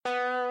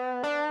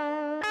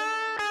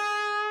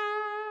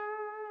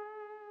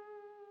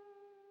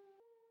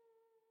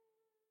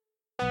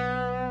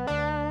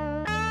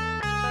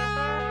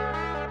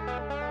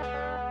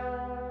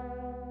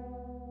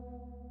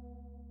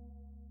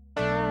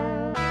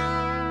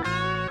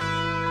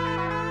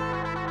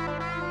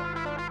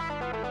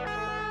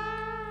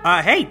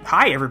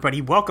Hi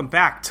everybody, welcome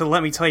back to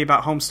Let Me Tell You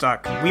About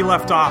Homestuck. We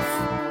left off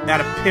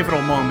at a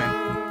pivotal moment.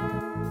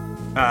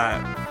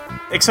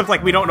 Except,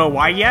 we don't know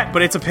why yet,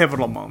 but it's a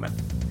pivotal moment.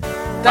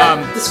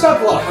 That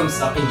describes a lot of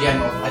Homestuck in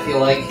general, I feel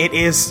like. It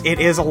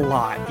is a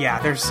lot,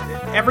 yeah.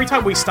 Every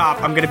time we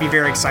stop, I'm gonna be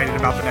very excited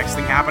about the next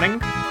thing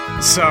happening.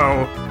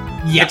 So,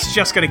 It's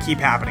just gonna keep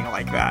happening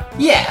like that.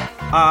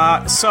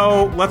 Yeah.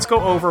 So, let's go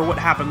over what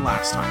happened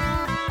last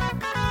time.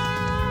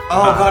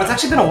 Oh god, it's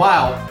actually been a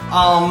while.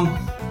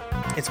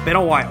 It's been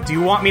a while. Do you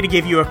want me to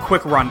give you a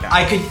quick rundown?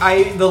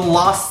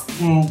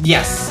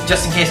 Yes,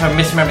 just in case I'm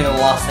misremembering the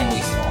last thing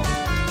we saw.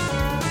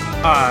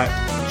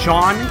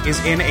 John is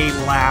in a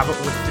lab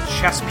with the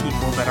chess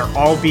people that are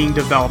all being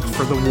developed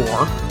for the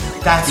war.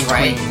 That's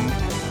right.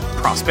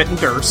 Prospit and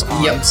Durst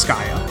on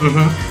Skya.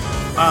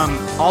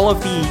 Mm-hmm. All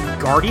of the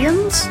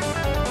Guardians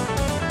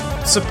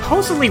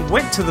supposedly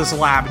went to this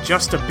lab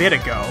just a bit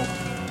ago.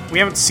 We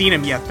haven't seen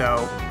him yet,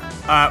 though.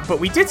 But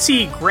we did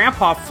see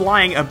Grandpa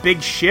flying a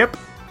big ship,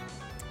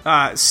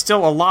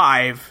 still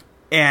alive,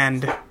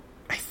 and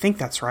I think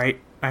that's right.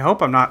 I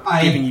hope I'm not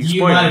giving you spoilers.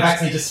 You might have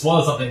actually just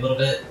spoiled something a little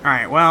bit.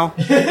 Alright, well...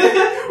 we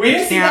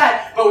didn't see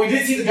that, but we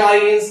did see the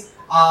Guardians.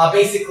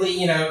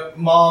 Basically,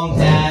 Mom,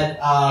 Dad,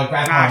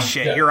 Grandpa... Ah,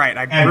 shit, you're right.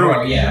 I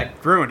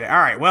ruined it.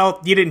 Alright,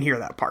 well, you didn't hear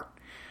that part.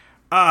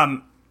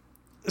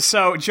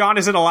 So, John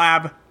is in a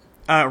lab.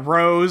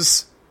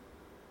 Rose...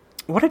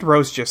 What did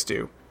Rose just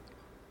do?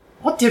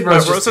 What did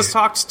Rose Rose has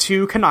talked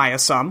to Kanaya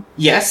some.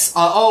 Yes.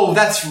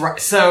 That's right.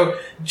 So,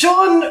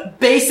 John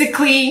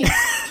basically...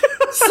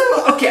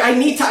 I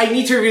need to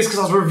review this because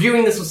I was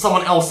reviewing this with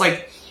someone else.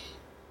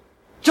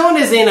 John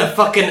is in a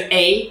fucking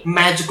A,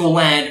 magical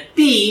land.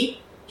 B,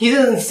 he's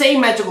in the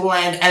same magical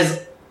land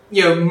as,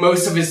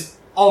 most of his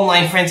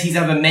online friends he's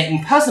ever met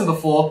in person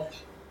before.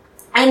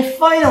 And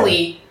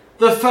finally,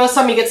 the first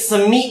time he gets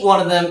to meet one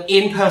of them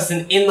in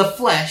person, in the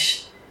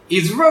flesh,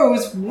 is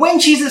Rose when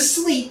she's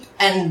asleep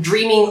and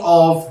dreaming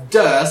of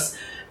Durst.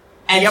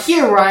 And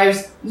he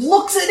arrives,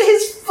 looks at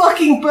his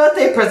fucking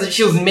birthday present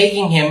she was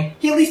making him,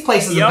 he at least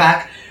places it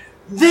back,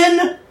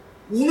 then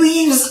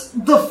leaves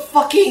the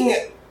fucking,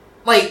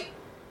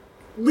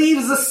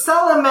 leaves the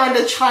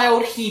salamander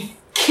child he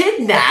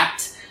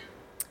kidnapped,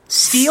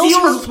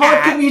 steals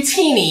Vodka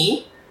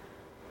Mutini,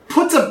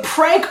 puts a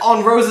prank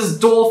on Rose's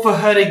door for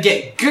her to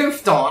get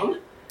goofed on,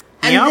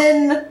 and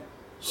then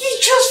he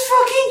just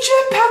fucking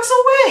jetpacks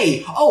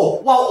away!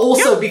 Oh, while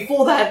also,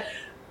 before that,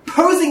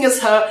 posing as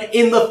her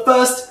in the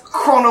first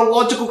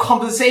chronological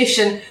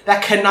conversation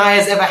that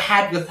Kanaya's ever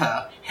had with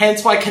her.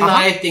 Hence why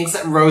Kanaya thinks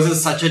that Rose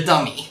is such a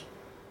dummy.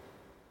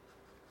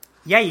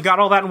 Yeah, you got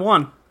all that in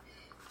one.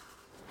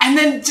 And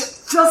then,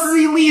 just as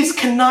he leaves,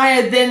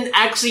 Kanaya then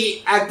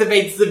actually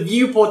activates the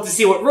viewport to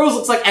see what Rose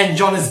looks like, and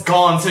John is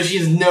gone, so she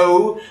has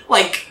no,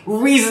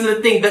 reason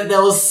to think that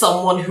there was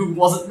someone who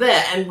wasn't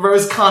there, and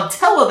Rose can't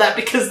tell her that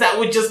because that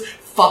would just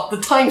fuck the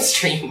time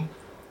stream.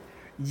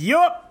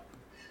 Yup!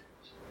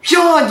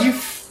 John, you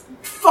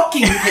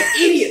fucking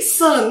idiot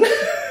son!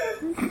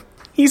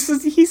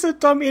 He's a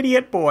dumb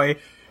idiot boy.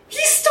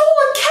 He stole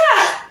a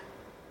cat!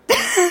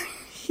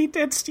 He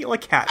did steal a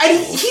cat.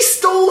 And he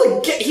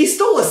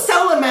stole a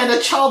salamander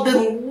child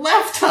and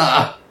left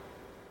her!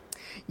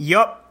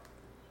 Yup.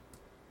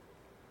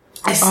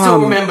 I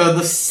still remember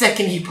the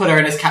second he put her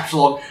in his capture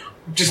log,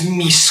 just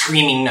me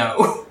screaming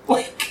no.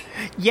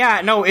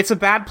 Yeah, no, it's a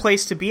bad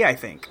place to be, I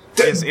think,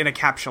 is in a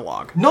capture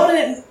log. Not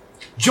in...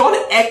 John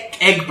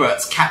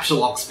Egbert's capture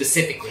log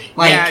specifically.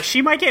 Yeah,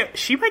 she might get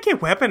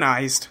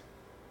weaponized.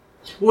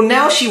 Well,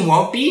 now she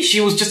won't be.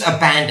 She was just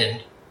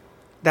abandoned.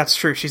 That's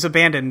true. She's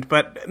abandoned,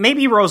 but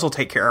maybe Rose will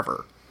take care of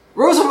her.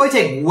 Rose will probably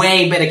take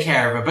way better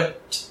care of her,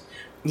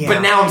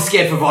 but now I'm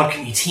scared for Vodka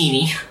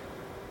Mutini.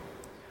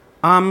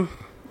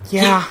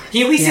 Yeah.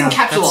 He at least didn't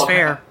capture log her.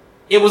 Fair.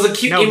 It was a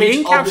cute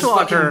image of this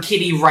fucking her.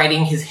 kitty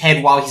riding his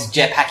head while he's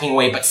jetpacking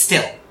away, but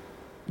still.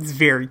 It's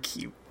very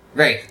cute.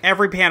 Very.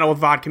 Every panel with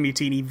Vodka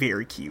Mutini,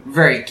 very cute.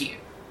 Very cute.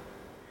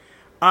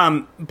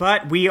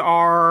 But we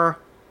are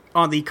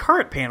on the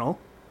current panel.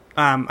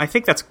 I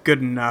think that's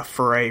good enough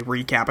for a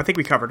recap. I think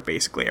we covered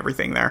basically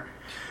everything there.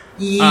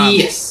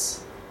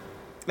 Yes.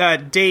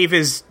 Dave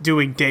is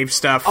doing Dave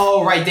stuff.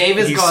 Oh, right. Dave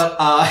has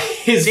got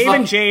his... Dave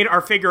and Jade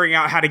are figuring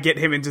out how to get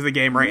him into the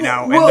game right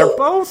now, and they're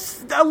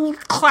both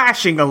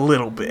clashing a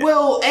little bit.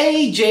 Well,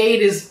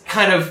 Jade is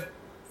kind of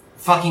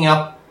fucking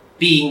up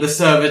being the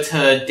server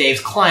to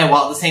Dave's client,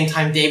 while at the same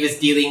time Dave is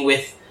dealing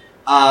with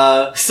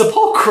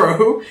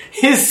Sepulchro,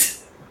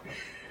 his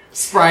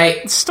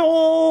sprite.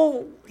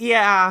 Stole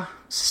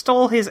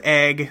his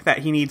egg that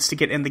he needs to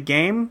get in the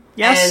game.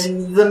 Yes.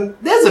 And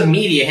there's a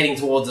meteor heading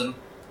towards him.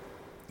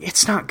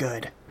 It's not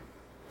good.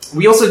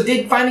 We also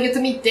did finally get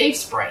to meet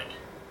Dave's sprite.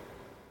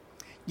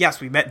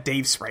 Yes, we met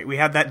Dave's sprite. We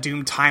have that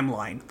Doom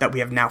timeline that we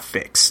have now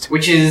fixed.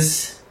 Which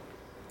is...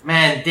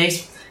 Man,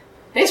 Dave's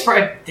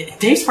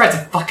Sprite's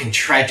a fucking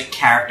tragic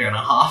character and a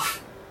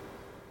half.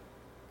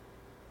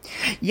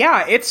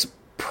 Yeah, it's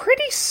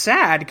pretty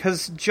sad,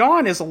 because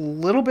John is a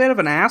little bit of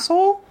an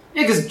asshole.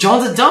 Yeah, because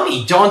John's a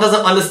dummy. John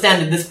doesn't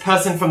understand that this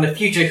person from the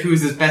future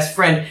who's his best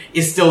friend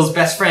is still his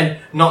best friend,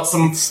 not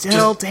some...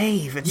 Still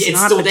Dave. It's Yeah,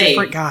 it's not still a Dave.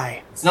 different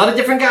guy. It's not a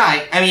different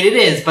guy. I mean, it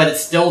is, but it's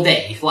still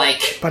Dave.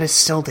 Like... But it's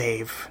still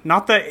Dave.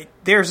 Not that...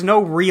 There's no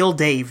real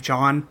Dave,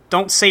 John.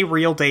 Don't say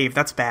real Dave.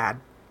 That's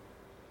bad.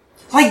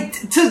 Like,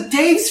 to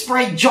Dave's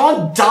sprite,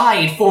 John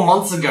died 4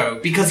 months ago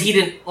because he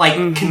didn't, like,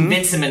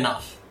 convince him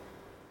enough.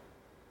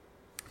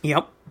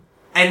 Yep.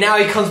 And now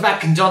he comes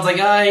back and John's like,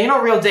 you're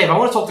not real Dave. I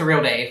want to talk to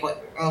real Dave. Like,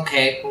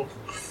 okay.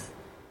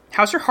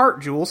 How's your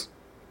heart, Jules?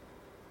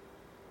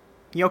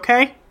 You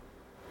okay?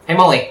 Hey,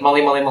 Molly.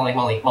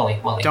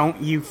 Molly. Don't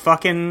you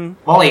fucking...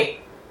 Molly.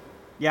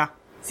 Yeah.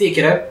 See you,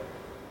 kiddo.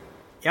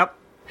 Yep.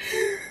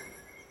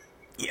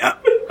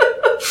 Yep.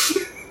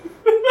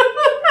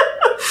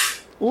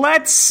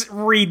 Let's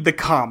read the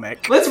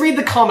comic. Let's read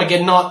the comic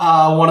and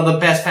not one of the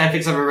best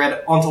fanfics I've ever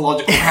read,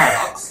 Ontological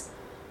Paradox.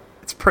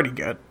 It's pretty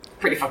good.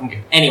 Pretty fucking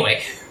good.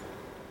 Anyway.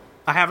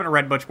 I haven't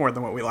read much more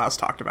than what we last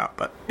talked about,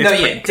 but it's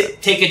pretty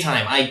good. Take your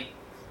time. I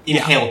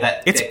inhaled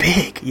that. It's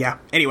big, yeah.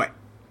 Anyway.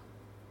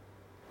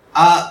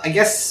 I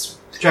guess,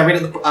 should I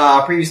read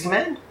the previous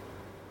command?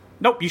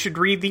 Nope, you should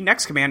read the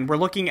next command. We're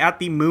looking at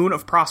the Moon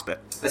of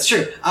Prospect. That's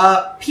true.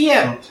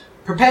 PM,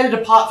 prepare to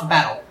depart for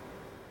battle.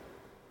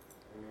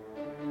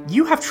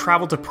 You have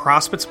traveled to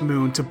Prospect's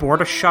moon to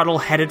board a shuttle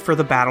headed for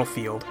the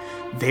battlefield.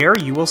 There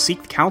you will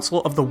seek the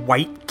counsel of the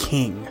White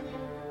King.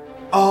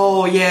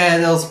 Oh, yeah,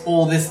 there was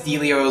all this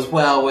dealio as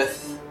well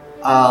with,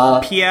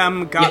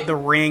 PM got the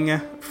ring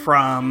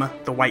from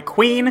the White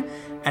Queen,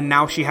 and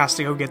now she has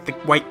to go get the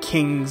White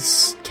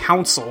King's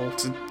counsel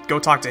to go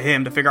talk to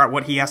him to figure out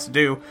what he has to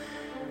do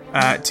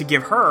to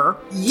give her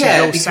to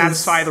go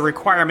satisfy the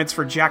requirements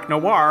for Jack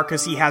Noir,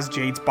 because he has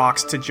Jade's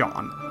box to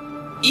John.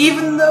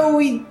 Even though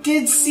we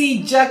did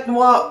see Jack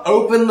Noir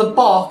open the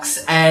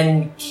box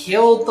and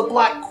killed the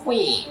Black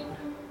Queen.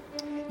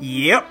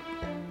 Yep.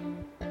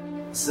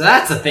 So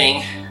that's a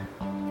thing.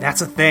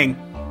 That's a thing.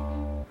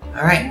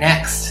 Alright,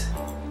 next.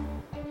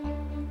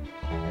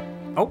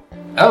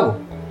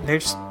 Oh.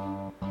 There's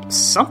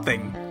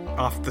something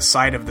off the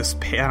side of this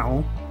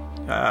panel.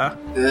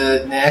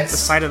 Next. The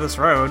side of this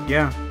road,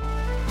 yeah.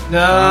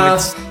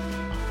 It's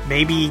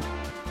maybe...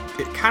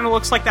 It kind of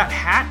looks like that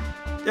hat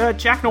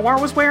Jack Noir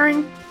was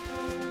wearing?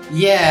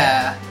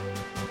 Yeah.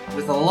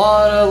 With a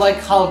lot of, like,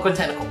 Harlequin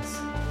tentacles.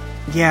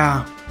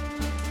 Yeah.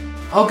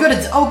 Oh good,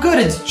 it's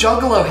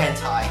Juggalo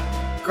hentai.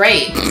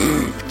 Great.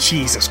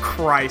 Jesus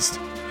Christ.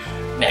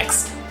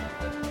 Next.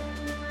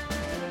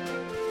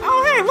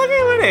 Oh, hey, look at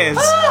who it is.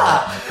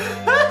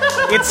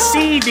 It's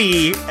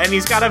CD, and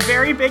he's got a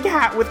very big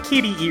hat with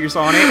kitty ears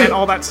on it, and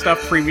all that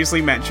stuff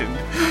previously mentioned.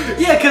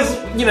 Yeah, because,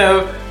 you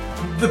know,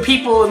 the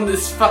people in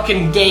this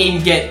fucking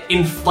game get,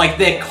 like,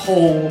 their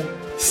whole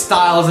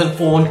style is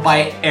informed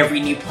by every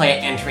new player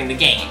entering the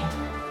game.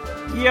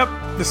 Yep.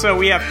 So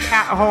we have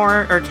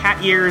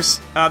cat ears,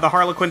 the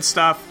Harlequin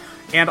stuff,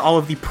 and all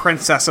of the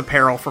princess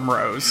apparel from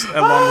Rose,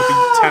 along with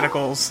the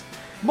tentacles.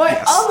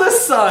 My other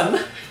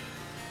son!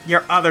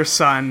 Your other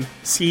son,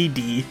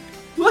 CD.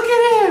 Look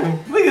at him!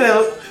 Look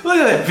at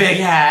that big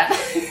hat!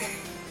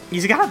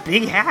 He's got a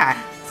big hat.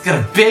 He's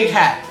got a big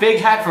hat. Big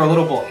hat for a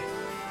little boy.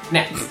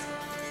 Next.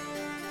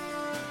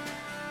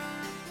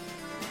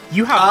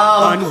 You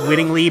have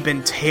unwittingly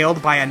been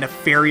tailed by a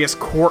nefarious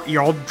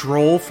courtyard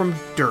droll from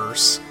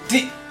Durst.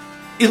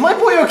 Is my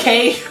boy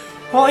okay?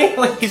 Molly?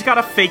 Like, he's got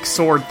a fake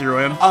sword through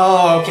him.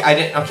 Oh,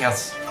 okay. I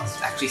was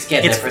actually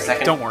scared there for a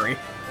second. Don't worry.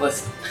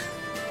 Listen.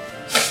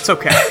 It's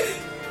okay.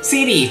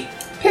 CD,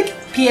 pick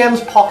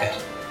PM's pocket.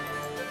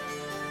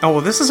 Oh,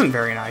 well, this isn't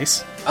very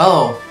nice.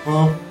 Oh,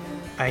 well.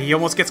 He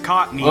almost gets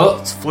caught, and he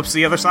flips to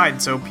the other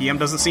side, so PM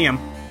doesn't see him.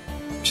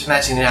 Just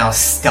imagine now a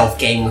stealth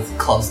game with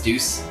Club's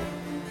Deuce.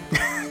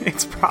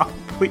 It's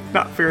probably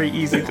not very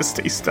easy to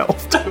stay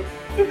stealthed.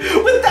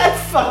 With that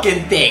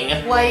fucking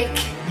thing, like...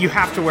 You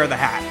have to wear the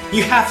hat.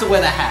 You have to wear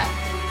the hat.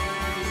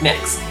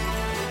 Next.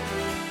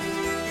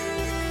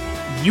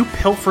 You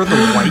pilfer the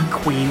White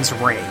Queen's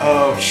ring.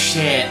 Oh,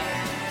 shit.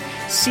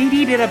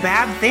 CD did a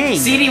bad thing.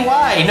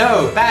 CDY,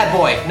 no. Bad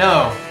boy,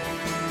 no.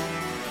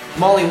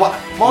 Molly,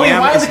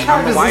 why are the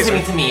characters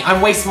listening to me?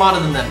 I'm way smarter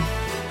than them.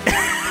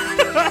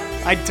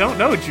 I don't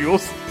know,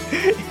 Jules.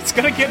 It's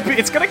gonna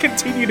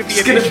continue to be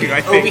an issue,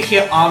 I think. Over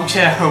here,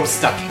 armchair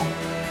homestucking.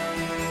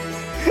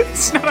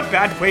 It's not a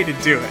bad way to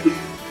do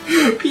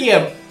it.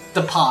 PM,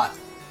 depart.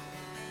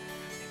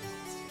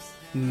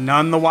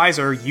 None the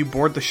wiser, you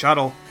board the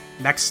shuttle.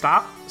 Next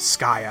stop,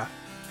 Skya.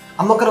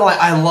 I'm not gonna lie,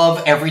 I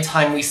love every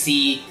time we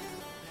see,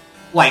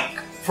 like,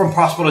 from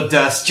Prosper to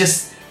Durst,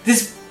 just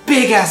this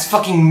big-ass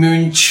fucking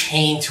moon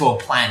chained to a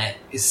planet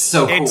is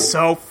so cool. It's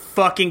so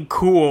fucking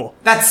cool.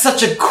 That's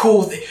such a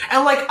cool thing.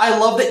 And, like, I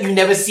love that you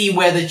never see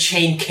where the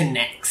chain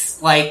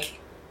connects. Like...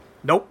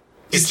 Nope.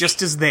 It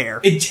just is there.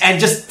 It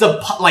just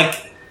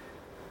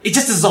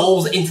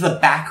dissolves into the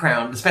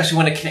background, especially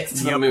when it connects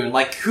to the moon.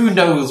 Like, who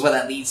knows where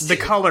that leads to. The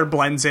color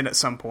blends in at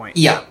some point.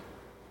 Yeah.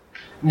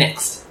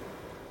 Next.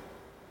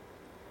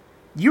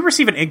 You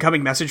receive an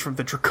incoming message from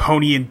the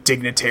Draconian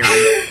Dignitary.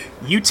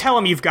 You tell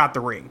him you've got the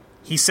ring.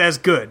 He says,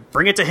 good.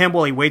 Bring it to him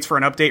while he waits for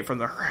an update from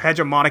the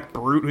hegemonic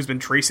brute who's been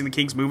tracing the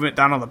king's movement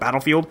down on the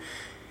battlefield.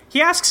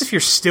 He asks if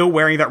you're still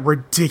wearing that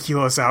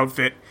ridiculous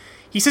outfit.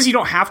 He says you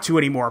don't have to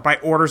anymore by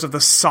orders of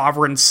the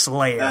Sovereign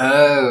Slayer.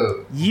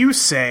 Oh. You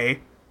say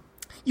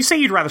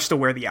you'd rather still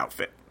wear the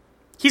outfit.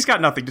 He's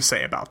got nothing to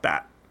say about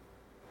that.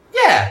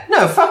 Yeah,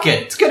 no, fuck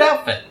it. It's a good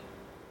outfit.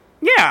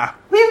 Yeah.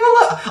 Leave him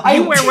alone.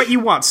 You wear what you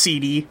want,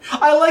 CD.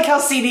 I like how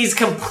CD's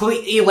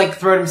completely, like,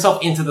 thrown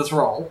himself into this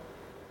role.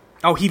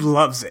 Oh, he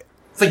loves it.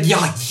 It's like,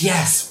 yeah,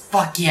 yes,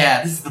 fuck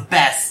yeah, this is the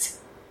best.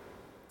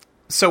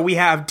 So we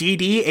have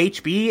DD,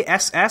 HB,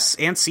 SS,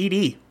 and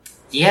CD.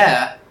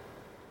 Yeah.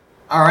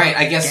 Alright,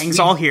 I guess... Gang's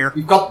all here.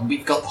 We've got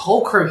the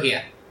whole crew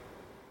here.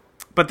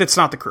 But that's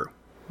not the crew.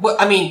 Well,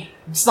 I mean,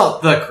 it's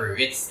not the crew,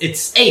 it's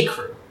a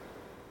crew.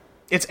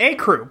 It's a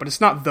crew, but it's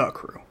not the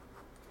crew.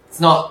 It's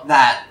not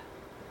that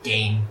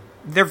game.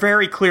 They're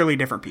very clearly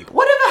different people.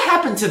 Whatever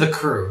happened to the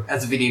crew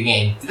as a video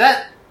game? Did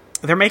that...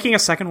 They're making a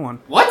second one.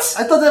 What?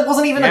 I thought that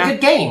wasn't even a good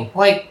game.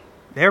 Like...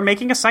 They're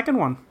making a second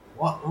one.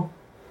 What?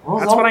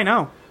 That's what I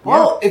know.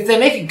 Well, if they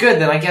make it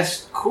good, then I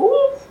guess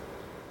cool?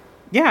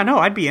 Yeah, no,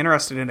 I'd be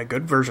interested in a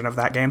good version of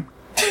that game.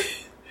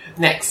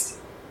 Next.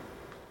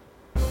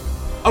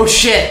 Oh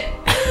shit!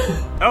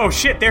 Oh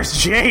shit, there's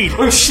Jade!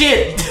 Oh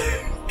shit!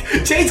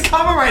 Jade's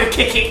Kamen Rider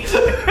kicking!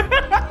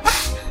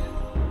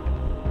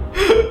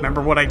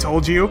 Remember what I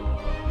told you?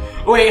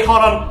 Wait, hold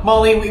on.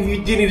 Molly, we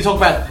do need to talk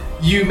about...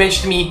 You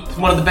mentioned to me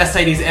one of the best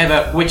ideas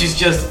ever, which is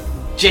just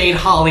Jade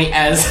Harley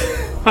as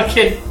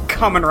fucking...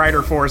 Kamen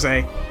Rider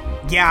Forze.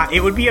 Yeah,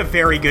 it would be a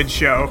very good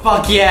show.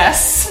 Fuck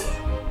yes!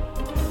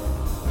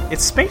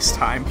 It's space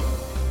time.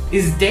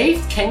 Is Dave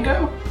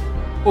Kengo?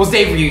 Or is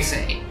Dave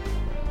Ryusei?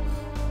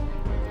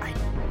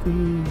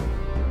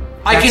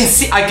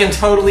 I can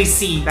totally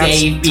see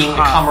Dave being a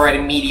Kamen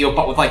Rider Meteor,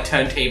 but with like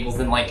turntables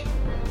and like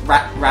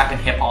rap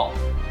and hip hop.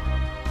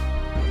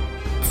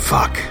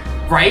 Fuck.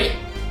 Right?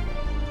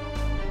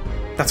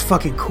 That's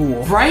fucking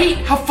cool. Right?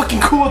 How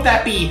fucking cool would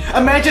that be?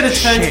 Imagine a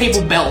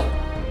turntable belt.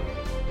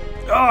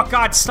 Oh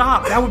god,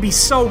 stop. That would be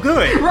so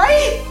good.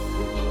 Right?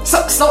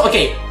 So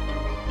okay.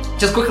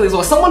 Just quickly as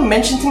well, someone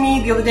mentioned to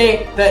me the other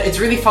day that it's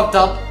really fucked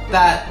up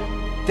that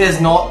there's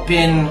not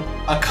been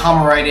a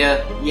Kamen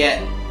Rider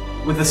yet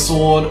with a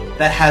sword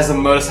that has a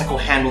motorcycle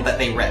handle that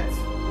they rev.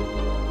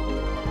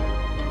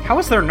 How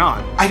is there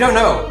not? I don't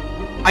know.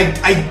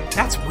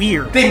 That's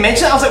weird. They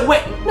mentioned it, I was like,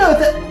 wait,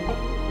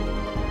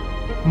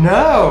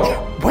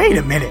 no. Wait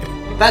a minute.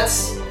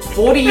 That's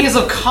 40 years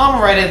of Kamen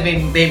Rider,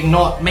 they've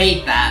not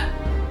made that.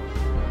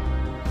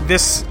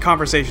 This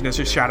conversation is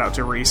just shout out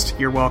to Reist.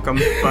 You're welcome,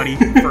 buddy,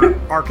 for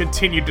our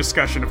continued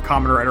discussion of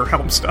Kamen Rider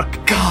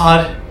Helmstuck.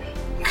 God.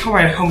 Kamen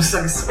Rider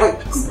Helmstuck is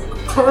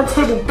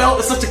turntable belt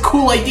is such a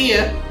cool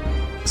idea.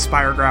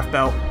 Spirograph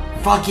belt.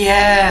 Fuck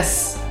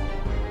yes!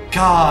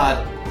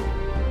 God.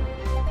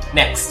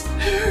 Next.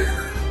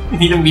 we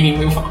need to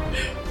move on.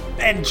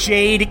 And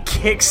Jade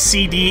kicks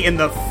CD in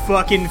the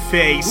fucking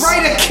face.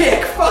 Right a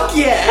kick! Fuck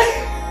yeah!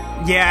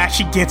 Yeah,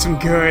 she gets him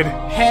good.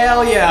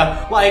 Hell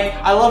yeah. Like,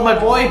 I love my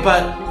boy,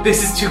 but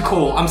this is too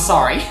cool. I'm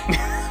sorry.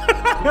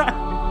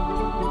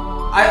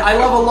 I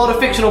love a lot of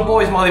fictional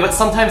boys, Molly, but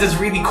sometimes it's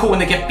really cool when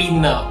they get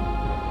beaten up.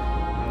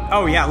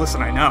 Oh yeah,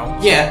 listen, I know.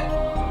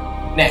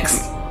 Yeah.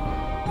 Next.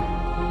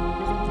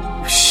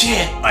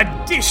 Shit.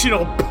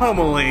 Additional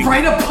pummeling.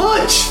 Right a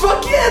punch!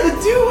 Fuck yeah, the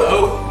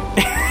duo!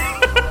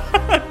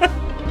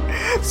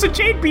 So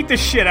Jade beat the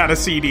shit out of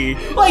CD.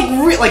 Like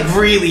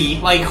really.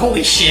 Like,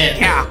 holy shit.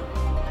 Yeah.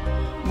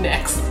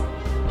 Next.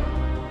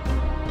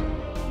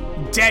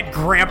 Dead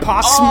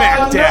Grandpa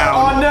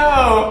Smackdown.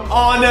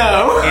 Oh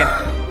no!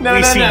 And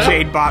we see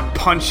Jadebot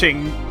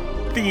punching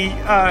the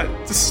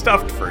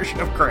stuffed version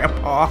of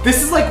Grandpa.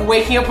 This is like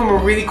waking up from a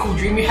really cool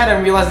dream you had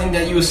and realizing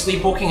that you were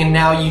sleepwalking and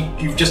now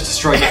you've just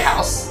destroyed your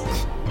house.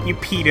 You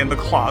peed in the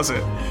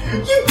closet.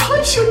 You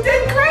punched your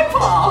dead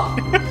grandpa!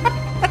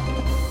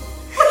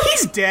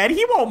 He's dead,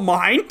 he won't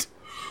mind.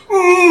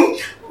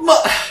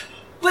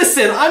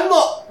 Listen, I'm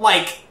not,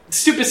 like,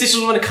 superstitious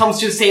when it comes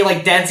to, say,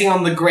 like, dancing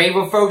on the grave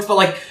of folks, but,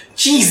 like,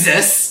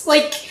 Jesus!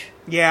 Like...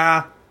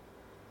 Yeah.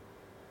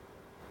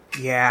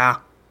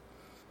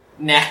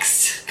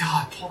 Next.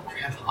 God, poor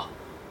grandpa.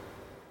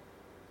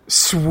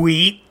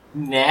 Sweet.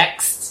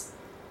 Next.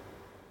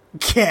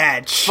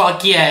 Catch.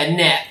 Fuck yeah,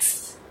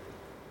 next.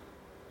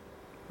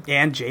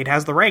 And Jade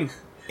has the ring.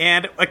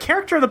 And a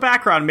character in the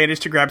background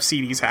managed to grab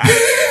CD's hat.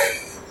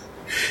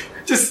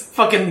 Just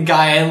fucking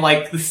guy in,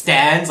 like, the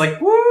stands, like,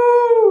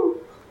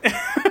 woo!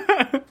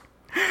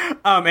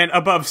 And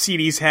above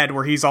CD's head,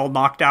 where he's all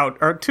knocked out,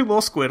 are two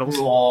little squiddles.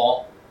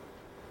 Lol.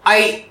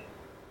 I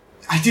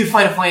do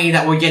find it funny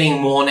that we're getting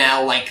more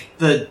now, like,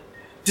 the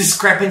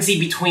discrepancy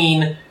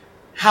between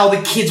how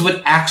the kids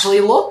would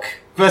actually look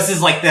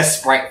versus, like, their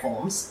sprite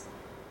forms.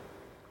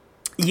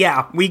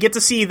 Yeah, we get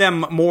to see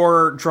them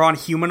more drawn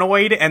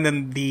humanoid, and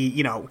then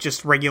the,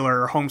 just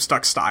regular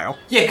Homestuck style.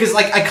 Yeah, because,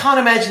 like, I can't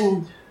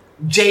imagine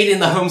Jade in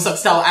the Homestuck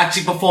style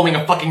actually performing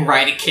a fucking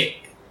rider kick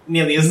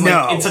nearly as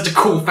like in such a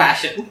cool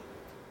fashion.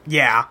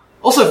 Yeah.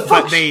 Also,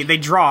 fuck. But they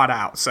draw it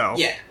out, so.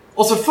 Yeah.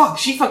 Also, fuck.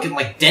 She fucking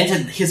like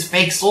dented his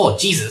fake sword.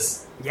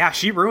 Jesus. Yeah,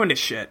 she ruined his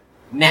shit.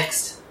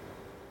 Next.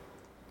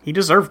 He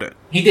deserved it.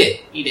 He did.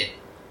 He did.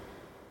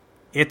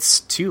 It's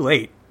too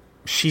late.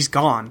 She's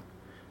gone.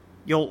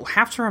 You'll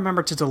have to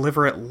remember to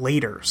deliver it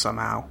later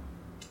somehow.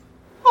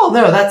 Oh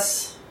no,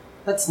 that's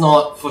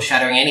not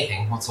foreshadowing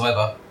anything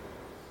whatsoever.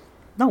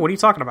 No, what are you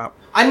talking about?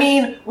 I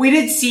mean, we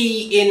did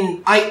see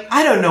in...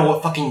 I don't know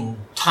what fucking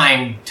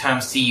time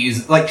terms to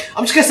use. Like,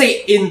 I'm just gonna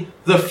say, in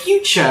the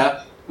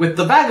future, with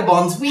the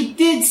Vagabonds, we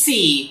did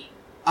see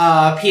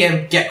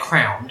PM get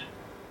crowned.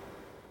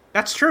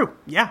 That's true,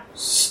 yeah.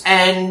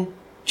 And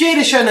Jade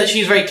has shown that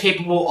she's very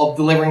capable of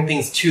delivering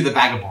things to the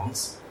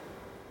Vagabonds.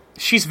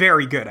 She's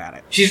very good at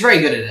it. She's very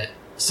good at it.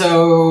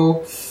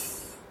 So,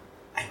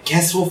 I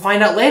guess we'll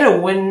find out later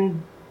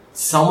when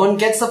someone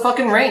gets the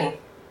fucking ring.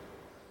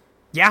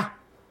 Yeah.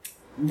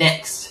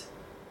 Next.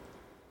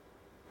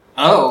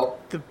 Oh.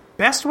 The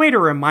best way to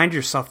remind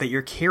yourself that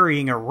you're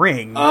carrying a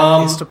ring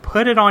is to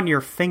put it on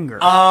your finger.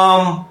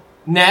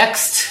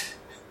 Next.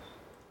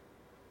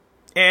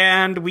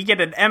 And we get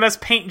an MS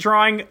Paint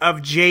drawing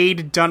of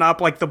Jade done up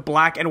like the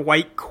black and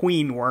white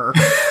queen were.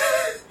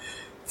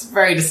 It's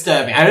very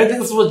disturbing. I don't think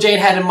this is what Jade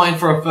had in mind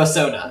for a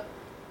persona.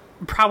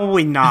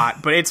 Probably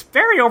not, but it's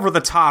very over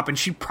the top, and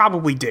she'd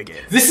probably dig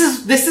it. This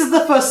is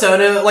the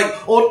persona,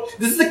 like, or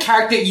this is the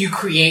character you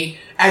create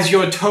as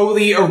your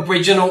totally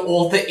original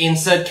author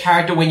insert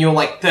character when you're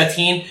like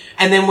 13,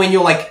 and then when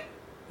you're like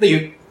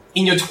in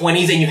your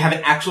 20s and you have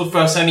an actual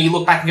persona, you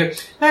look back and go,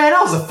 man,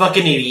 I was a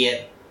fucking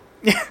idiot.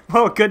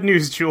 Well, good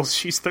news, Jules.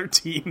 She's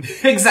 13.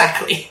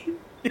 Exactly.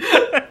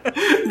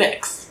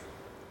 Next.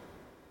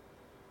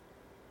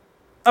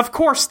 Of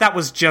course, that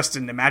was just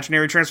an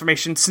imaginary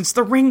transformation, since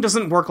the ring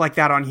doesn't work like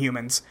that on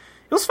humans.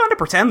 It was fun to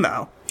pretend,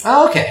 though.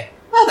 Oh, okay.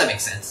 Well, that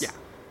makes sense. Yeah.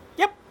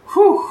 Yep.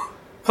 Whew.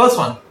 Close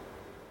one.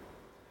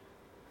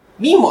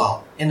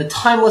 Meanwhile, in the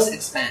timeless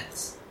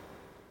expanse.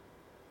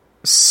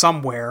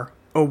 Somewhere,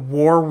 a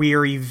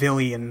war-weary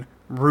villain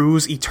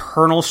rues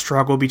eternal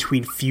struggle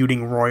between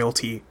feuding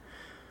royalty.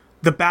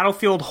 The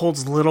battlefield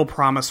holds little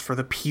promise for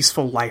the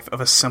peaceful life of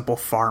a simple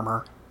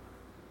farmer.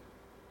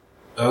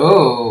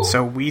 Oh.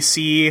 So we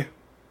see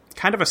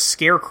kind of a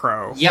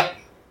scarecrow. Yep.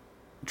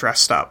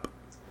 Dressed up.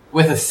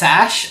 With a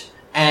sash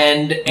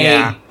and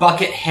a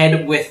bucket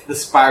head with the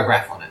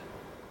spirograph on it.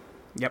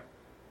 Yep.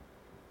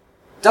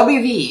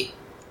 WV.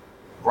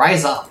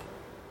 Rise up.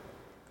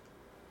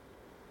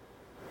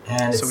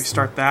 And so we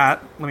start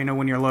that. Let me know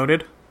when you're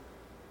loaded.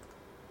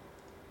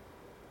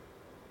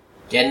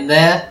 Getting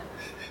there.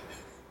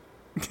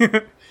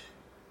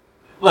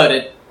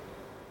 Loaded.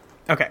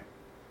 Okay.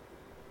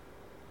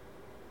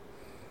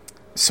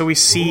 So we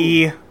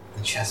see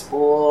the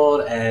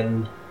chessboard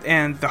and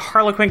the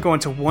Harlequin go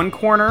into one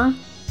corner.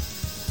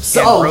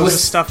 So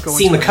Rose's stuff go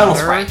seeing into the Colonel's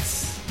another.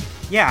 fights.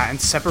 Yeah, and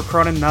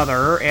Sepulchre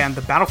another, and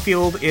the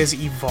battlefield is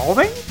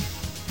evolving.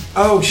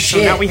 Oh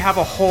shit! So now we have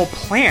a whole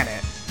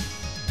planet,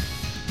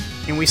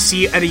 and we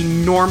see an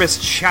enormous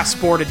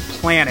chessboarded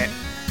planet,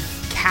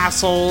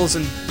 castles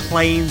and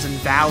plains and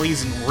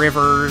valleys and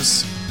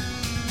rivers.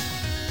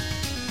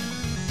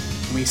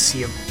 We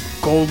see a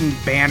golden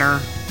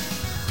banner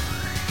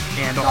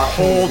and a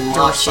whole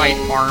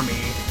Dursite army.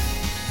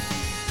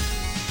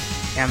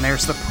 And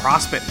there's the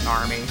Frostbitten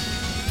army.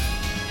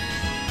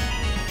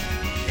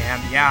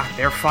 And yeah,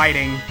 they're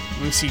fighting.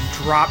 We see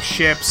drop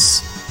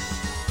ships.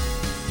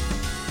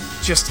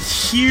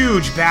 Just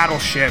huge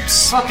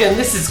battleships. Fucking,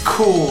 this is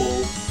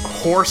cool.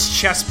 Horse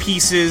chess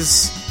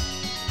pieces.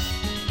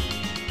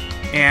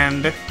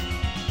 And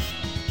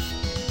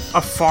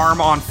a farm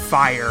on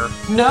fire.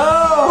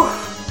 No!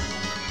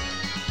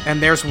 And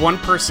there's one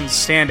person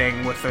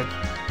standing with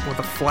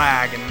a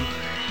flag, and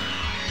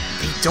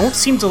they don't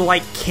seem to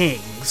like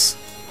kings.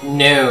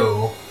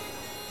 No.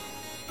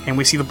 And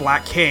we see the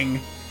Black King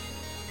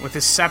with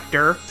his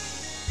scepter,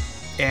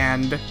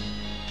 and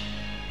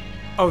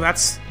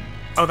that's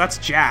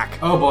Jack.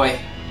 Oh boy.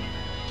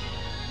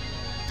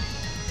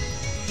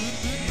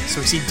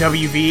 So we see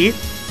WV,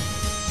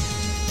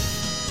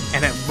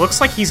 and it looks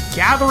like he's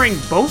gathering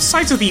both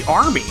sides of the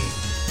army.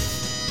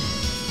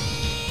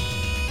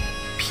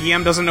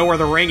 PM doesn't know where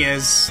the ring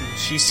is, and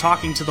she's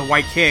talking to the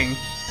White King,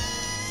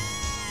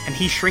 and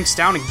he shrinks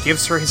down and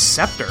gives her his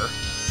scepter.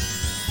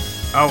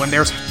 Oh, and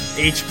there's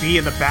HB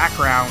in the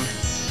background.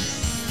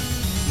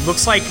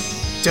 Looks like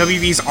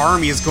WV's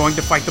army is going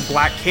to fight the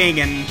Black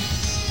King, and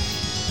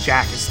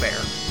Jack is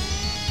there.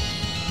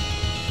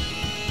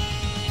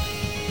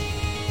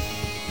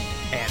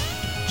 And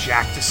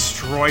Jack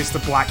destroys the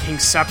Black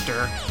King's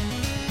scepter.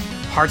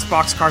 Hearts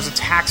Boxcars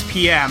attacks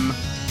PM.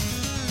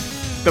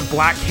 The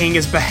Black King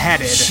is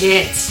beheaded.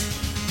 Shit.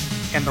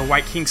 And the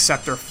White King's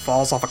scepter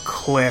falls off a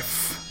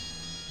cliff.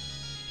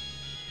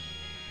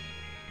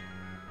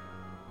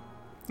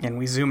 And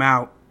we zoom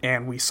out,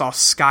 and we saw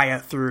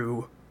Skya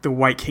through the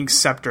White King's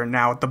scepter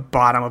now at the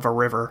bottom of a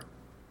river.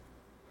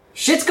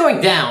 Shit's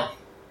going down.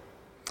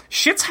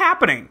 Shit's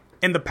happening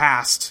in the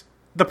past.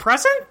 The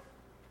present?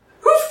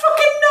 Who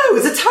fucking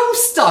knows? It's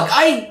Homestuck.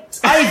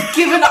 I've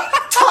given up.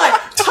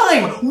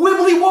 Time.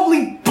 Wibbly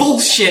wobbly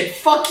bullshit.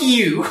 Fuck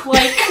you.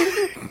 Like.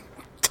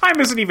 Time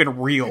isn't even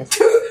real.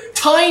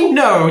 Time,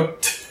 no.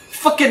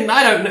 Fucking,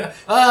 I don't know.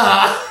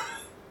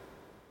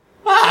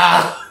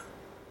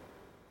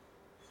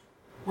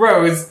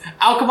 Rose,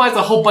 alchemize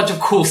a whole bunch of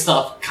cool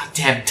stuff.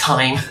 Goddamn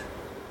time.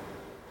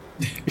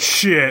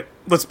 Shit.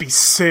 Let's be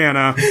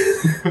Santa.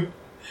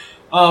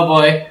 Oh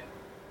boy.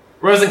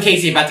 Rose and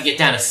Casey about to get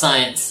down to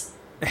science.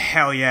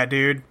 Hell yeah,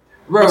 dude.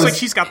 Rose. Looks like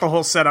she's got the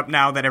whole setup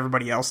now that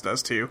everybody else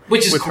does too.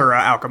 Which is with cool. her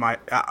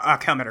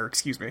alchemimeter,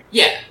 excuse me.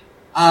 Yeah.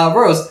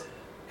 Rose,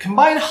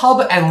 combine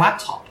hub and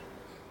laptop.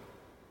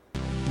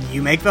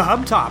 You make the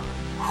hub top.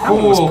 That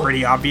one was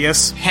pretty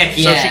obvious. Heck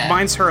So yeah. she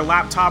combines her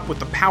laptop with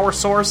the power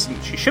source,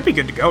 and she should be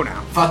good to go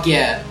now. Fuck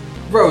yeah.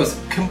 Rose,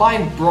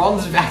 combine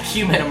bronze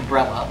vacuum and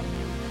umbrella.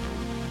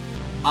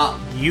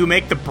 You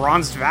make the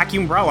bronzed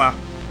vacuum umbrella.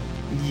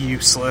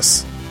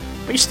 Useless.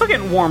 But you're still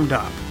getting warmed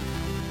up.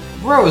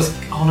 Rose,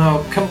 oh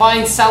no,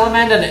 combine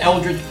salamander and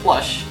eldritch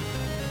plush.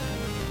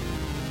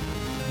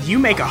 You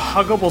make a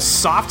huggable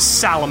soft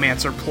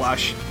salamander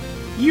plush.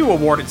 You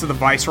award it to the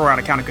Viceroy on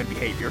account of good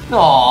behavior.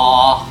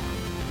 Aww.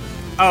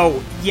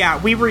 Oh,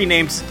 yeah, we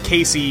renamed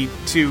Casey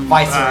to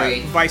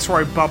Viceroy.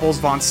 Viceroy Bubbles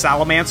von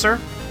Salamancer.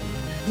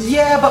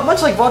 Yeah, but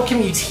much like Vodka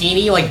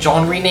Mutini, like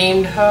John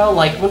renamed her,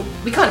 like,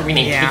 we can't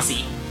rename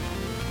Casey.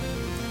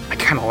 I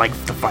kind of like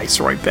the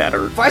Viceroy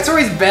better.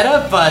 Viceroy's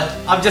better, but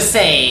I'm just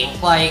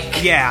saying,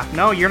 like... Yeah,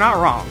 no, you're not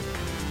wrong.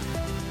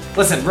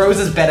 Listen, Rose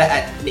is better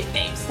at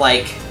nicknames,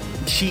 like...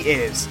 She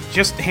is,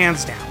 just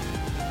hands down.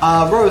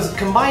 Rose,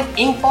 combine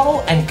ink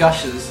bottle and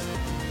gushes.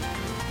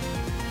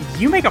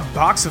 You make a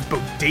box of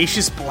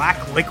bodacious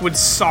black liquid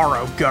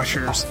sorrow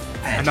gushers.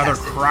 Another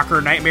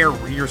Crocker nightmare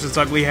rears its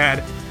ugly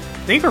head.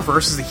 The ink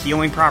reverses the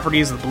healing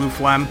properties of the blue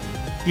phlegm.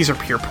 These are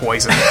pure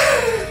poison.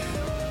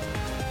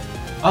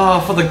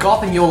 For the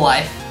goth in your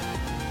life.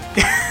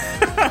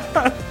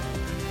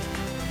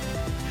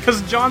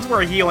 Because John's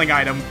were a healing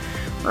item,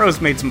 Rose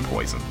made some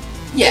poison.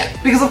 Yeah,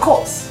 because of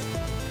course.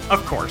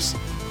 Of course.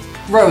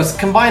 Rose,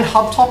 combine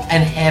hub top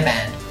and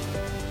hairband.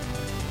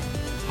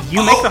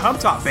 You make the hub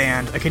top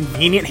band, a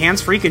convenient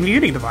hands-free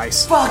commuting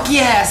device. Fuck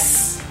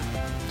yes!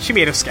 She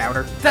made a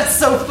scouter. That's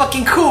so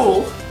fucking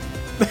cool!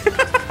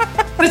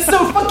 But it's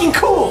so fucking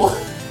cool!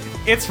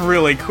 It's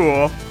really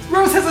cool.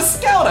 Rose has a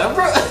scouter!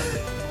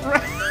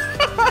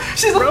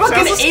 She's a Rose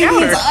fucking has a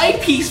alien's scouter.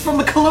 eyepiece from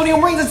the Colonial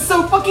Marines. It's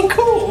so fucking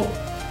cool!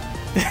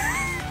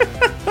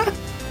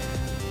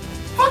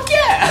 Fuck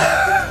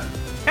yeah!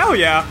 Hell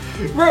yeah.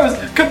 Rose,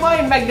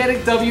 combine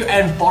magnetic W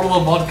and bottle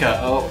of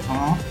vodka.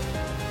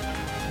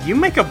 You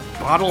make a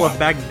bottle of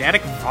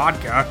magnetic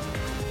vodka.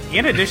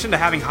 In addition to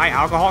having high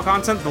alcohol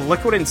content, the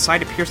liquid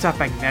inside appears to have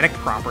magnetic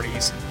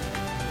properties.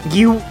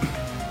 You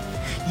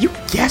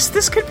guess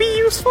this could be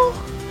useful?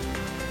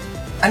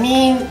 I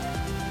mean...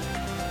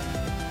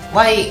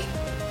 Like...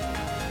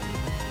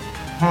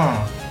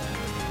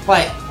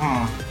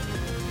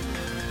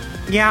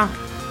 Yeah,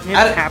 it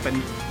I don't-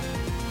 happened.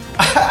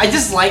 I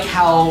just like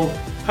how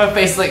her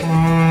face like,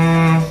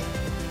 I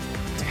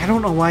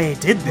don't know why I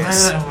did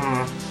this.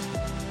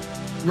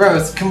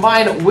 Rose,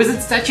 combine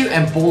wizard statue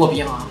and ball of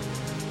yarn.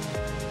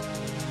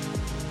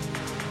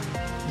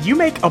 You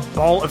make a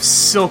ball of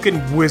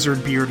silken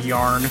wizard beard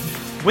yarn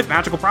with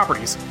magical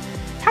properties.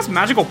 It has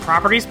magical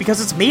properties because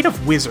it's made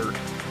of wizard.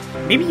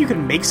 Maybe you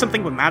can make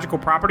something with magical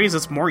properties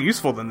that's more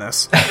useful than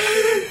this.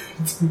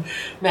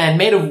 Man,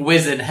 made of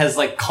wizard has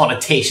like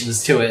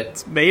connotations to it.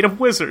 It's made of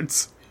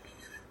wizards.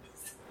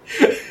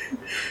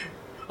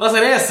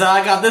 Listen here, sir,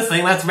 I got this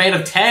thing that's made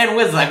of 10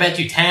 wizards. I bet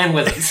you 10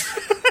 wizards.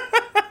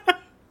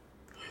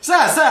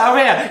 Sir, over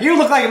here. You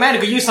look like a man who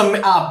could use some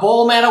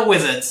ball manner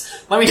wizards.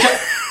 Let me show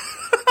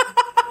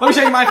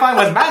you my fine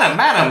words.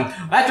 Madam,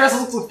 that dress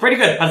looks pretty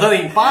good, but it's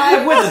only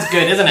 5 wizards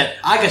good, isn't it?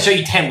 I can show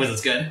you 10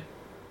 wizards good.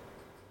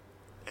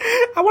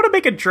 I want to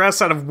make a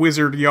dress out of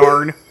wizard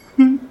yarn.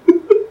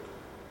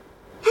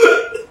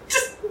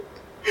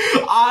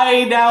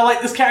 I now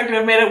like this character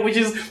I've made up, which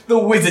is the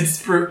Wizard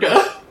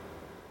Spruker.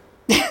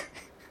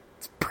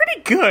 It's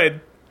pretty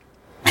good.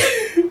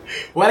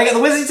 When I get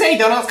the wizard say,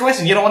 don't ask a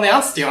question you don't want the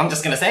answer to. I'm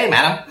just gonna say,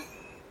 madam.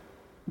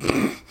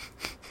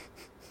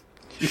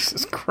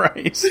 Jesus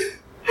Christ.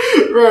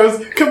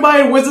 Rose,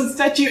 combine wizard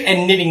statue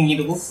and knitting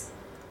needles.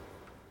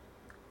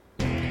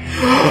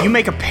 You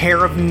make a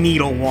pair of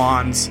needle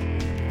wands.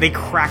 They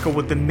crackle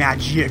with the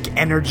magic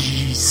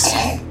energies.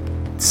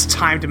 It's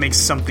time to make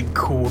something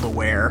cool to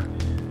wear.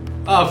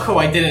 Oh, cool,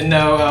 I didn't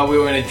know we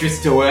were in a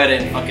Drist to word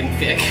and fucking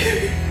fic.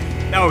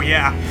 Oh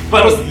yeah.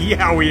 But-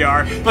 yeah, we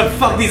are. But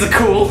fuck, these are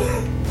cool.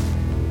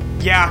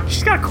 Yeah,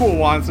 she's got cool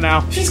wands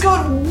now. She's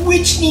got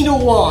witch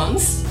needle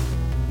wands.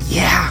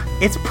 Yeah,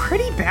 it's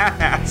pretty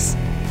badass.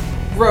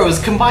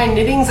 Rose, combine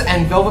knittings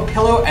and velvet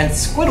pillow and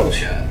squiddle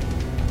shirt.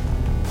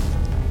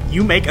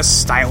 You make a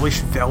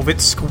stylish velvet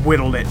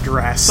squiddle knit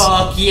dress.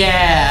 Fuck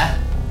yeah.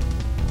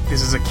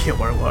 This is a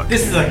killer look.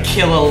 This is a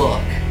killer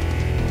look.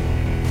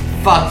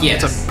 Fuck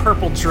yes. It's a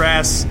purple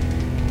dress.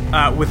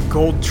 with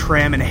gold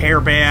trim and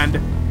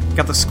hairband.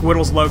 Got the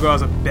Squiddles logo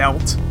as a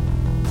belt.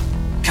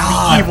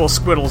 God. The evil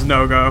Squiddles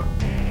logo,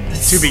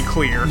 to be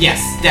clear. Yes.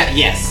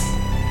 Yes.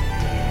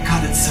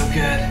 God, that's so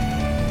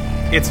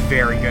good. It's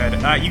very good.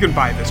 You can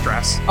buy this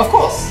dress. Of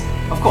course.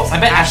 I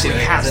bet Ashley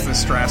Ashley has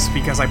this dress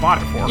because I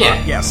bought it for her.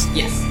 Yes.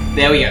 Yes.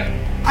 There we go.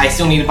 I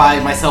still need to buy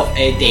myself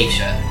a Dave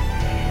shirt.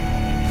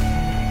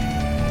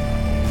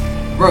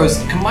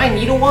 Rose, combine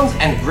Needle Wands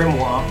and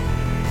Grimoire.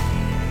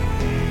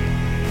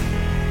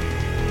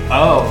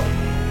 Oh.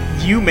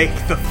 You make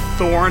the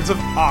Thorns of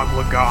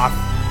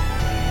Oglogoth.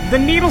 The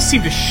needles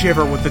seem to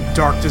shiver with the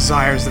dark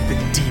desires of the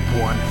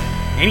Deep One.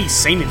 Any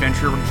sane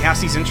adventurer would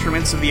cast these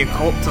instruments of the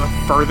occult to the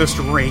furthest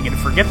ring and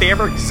forget they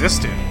ever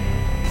existed.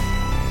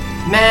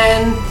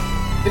 Man,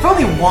 if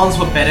only wands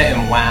were better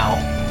in WoW.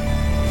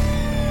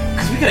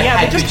 Because we could have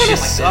had good shit like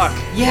suck.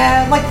 this.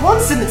 Yeah, like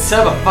wands didn't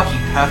serve a fucking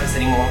purpose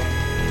anymore.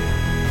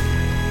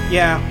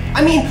 Yeah.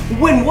 I mean,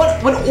 when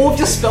all of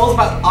your spells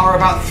are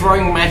about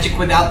throwing magic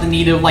without the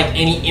need of like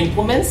any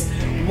implements,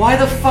 why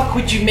the fuck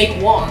would you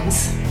make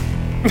wands?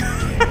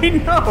 I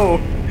know.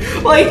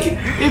 Like,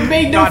 it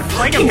made no God,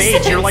 playing a fucking mage,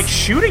 sense. you're like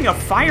shooting a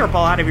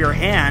fireball out of your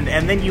hand,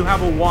 and then you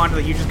have a wand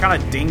that you just kind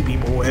of ding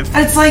people with.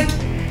 And it's like,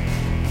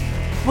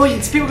 well,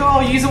 people go, oh,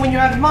 use it when you're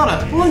out of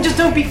mana. Well, then just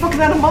don't be fucking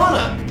out of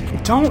mana.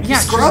 Just don't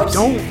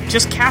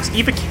cast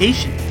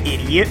Evocation,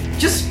 idiot.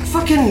 Just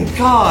fucking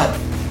God.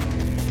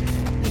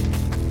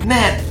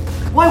 Man,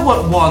 why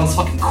weren't wands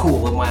fucking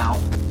cool in WoW?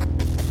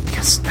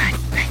 Because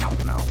I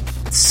don't know.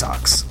 It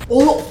sucks.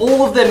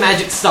 All of their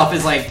magic stuff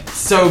is like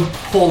so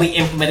poorly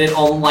implemented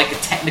on like a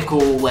technical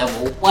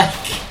level. Like,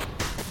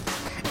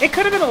 it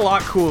could have been a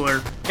lot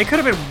cooler. It could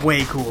have been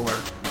way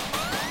cooler.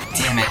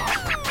 Damn it.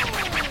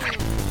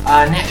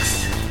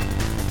 Next.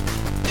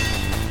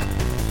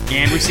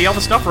 And we see all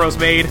the stuff Rose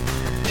made.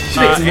 She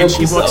makes and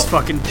she cool looks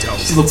stuff. fucking dope.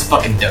 She looks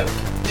fucking dope.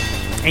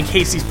 And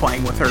Casey's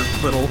playing with her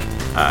little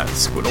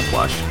Squiddle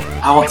plush.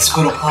 I want the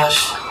Squiddle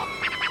plush.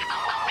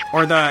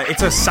 Or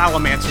it's a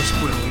Salamander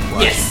Squiddle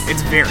plush. Yes.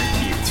 It's very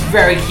cute. It's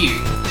very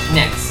cute.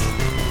 Next.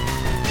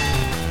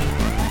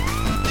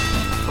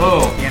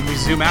 Oh. And we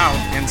zoom out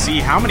and see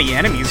how many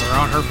enemies are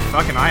on her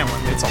fucking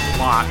island. It's a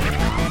lot.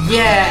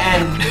 Yeah,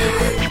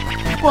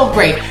 and... well,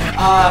 great.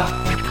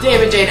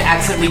 David Jade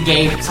accidentally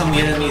gave some of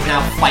the enemies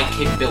now flight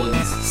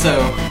capabilities, so...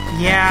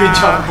 Yeah, good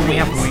job with the they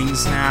have wings.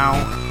 wings now.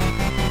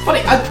 Funny,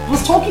 I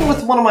was talking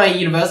with one of my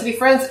university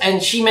friends,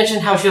 and she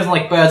mentioned how she doesn't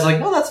like birds. I'm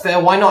like, well, that's fair,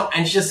 why not?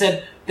 And she just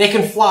said, they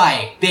can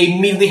fly. They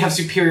immediately have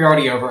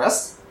superiority over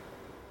us.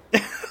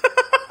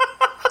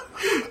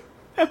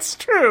 That's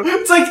true.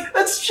 It's like,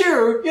 that's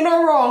true, you're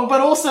not wrong,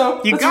 but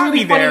also, You it's got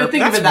really me funny there. to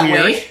think That's of it that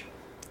weird. way.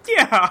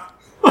 Yeah.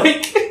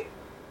 Like,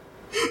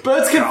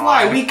 birds can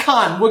fly, we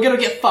can't, we're gonna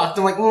get fucked.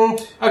 I'm like,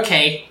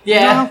 okay,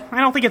 yeah. No,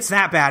 I don't think it's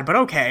that bad, but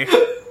okay.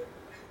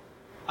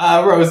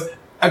 Rose,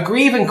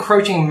 aggrieve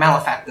encroaching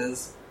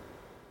malefactors.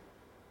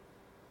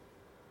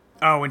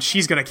 Oh, and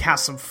she's gonna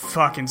cast some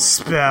fucking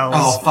spells.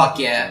 Oh, fuck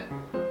yeah.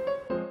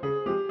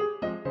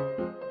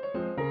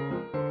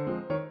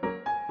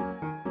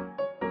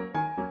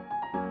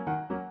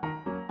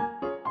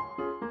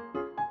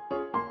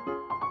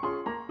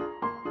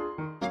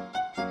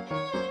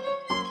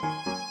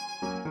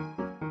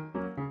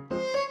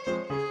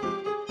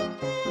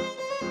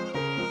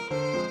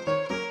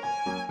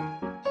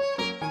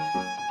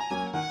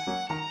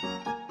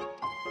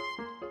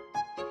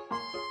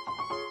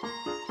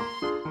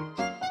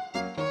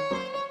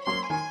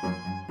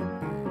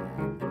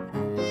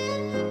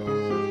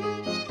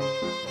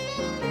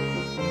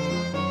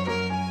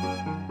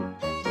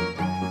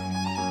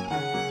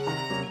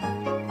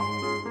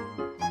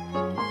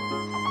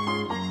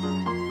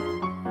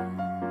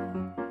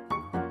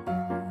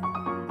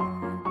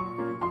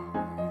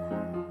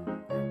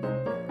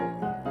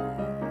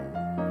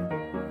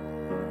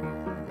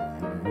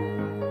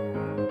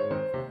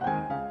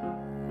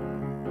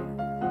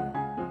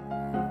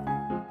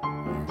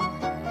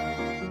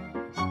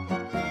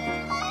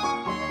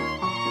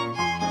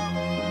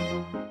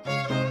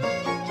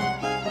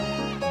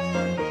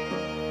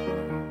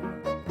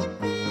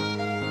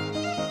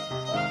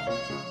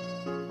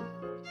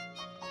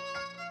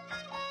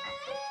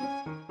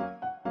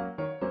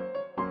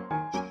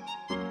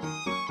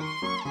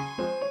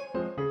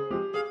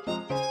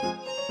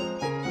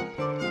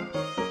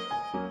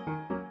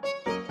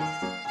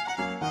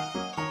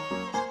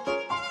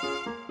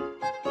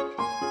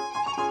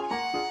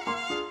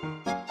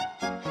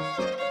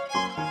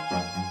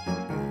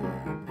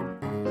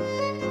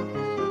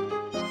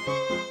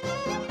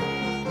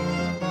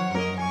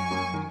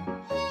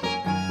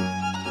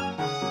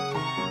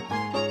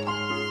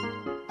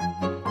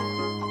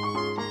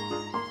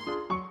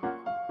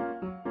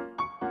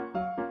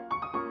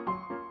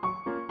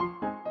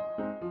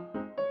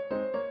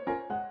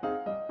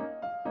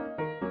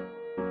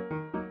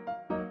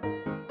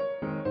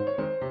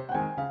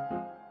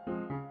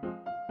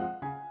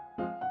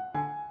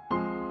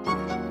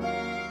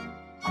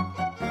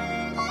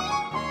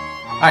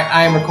 Alright,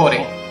 I am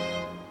recording.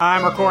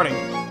 I'm recording.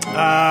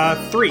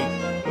 3,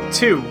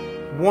 2,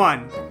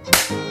 1.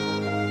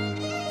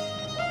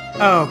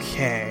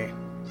 Okay.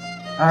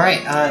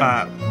 Alright,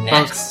 Those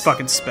next.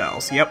 fucking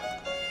spells, yep.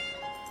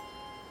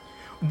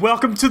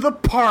 Welcome to the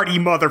party,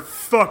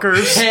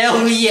 motherfuckers!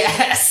 Hell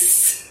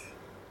yes!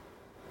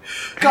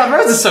 God,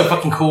 Rose is so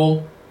fucking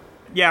cool.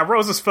 Yeah,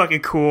 Rose is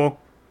fucking cool.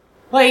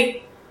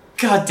 Like,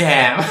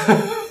 goddamn.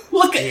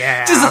 Look at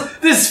Yeah.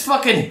 just this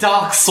fucking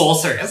dark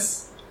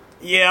sorceress.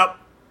 Yep.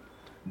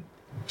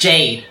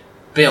 Jade.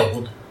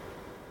 Build.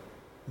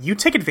 You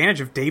take advantage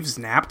of Dave's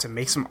nap to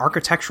make some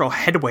architectural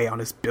headway on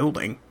his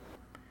building.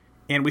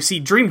 And we see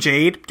Dream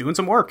Jade doing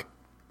some work.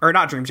 Or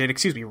not Dream Jade,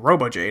 excuse me,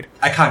 Robo Jade.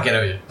 I can't get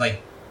over,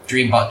 like,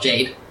 Dreambot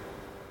Jade.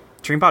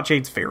 Dreambot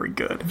Jade's very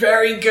good.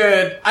 Very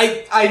good.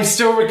 I'm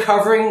still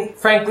recovering,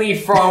 frankly,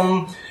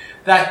 from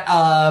that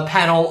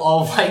panel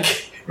of,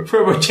 like,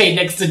 Robo Jade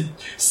next to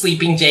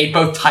Sleeping Jade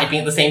both typing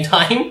at the same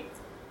time.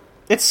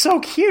 It's so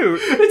cute!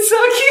 It's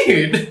so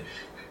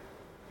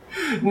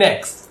cute!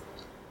 Next.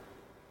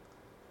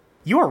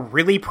 You are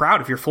really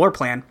proud of your floor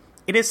plan.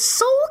 It is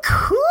so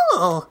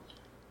cool!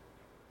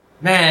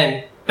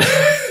 Man,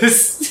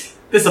 this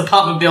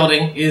apartment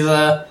building is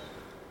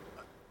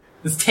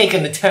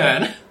taking the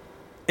turn.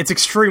 It's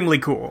extremely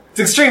cool. It's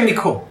extremely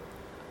cool.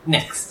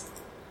 Next.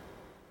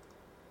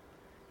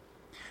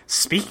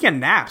 Speaking of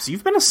naps,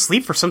 you've been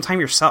asleep for some time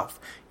yourself.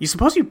 You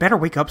suppose you better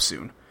wake up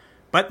soon.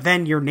 But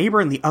then your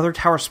neighbor in the other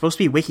tower is supposed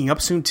to be waking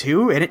up soon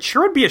too, and it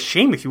sure would be a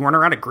shame if you weren't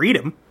around to greet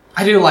him.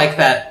 I do like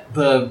that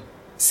the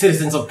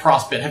citizens of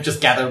Prospect have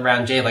just gathered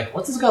around Jay, like,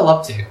 what's this girl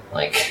up to?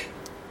 Like...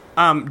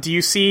 Do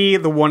you see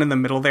the one in the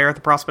middle there at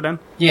the Prospect Inn?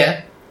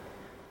 Yeah.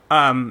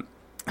 I'm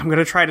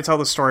gonna try to tell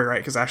the story right,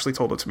 because Ashley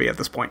told it to me at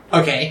this point.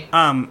 Okay.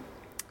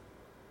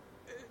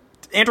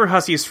 Andrew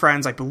Hussey's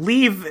friends, I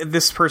believe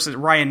this person,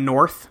 Ryan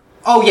North.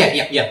 Oh,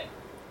 yeah.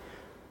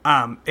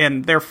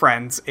 And they're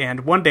friends,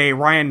 and one day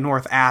Ryan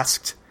North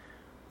asked,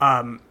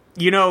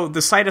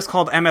 the site is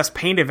called MS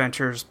Paint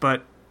Adventures,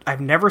 but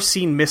I've never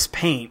seen Miss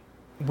Paint.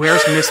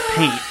 Where's Miss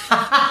Paint?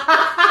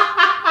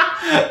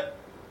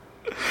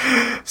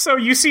 So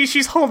you see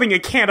she's holding a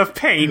can of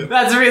paint.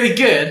 That's really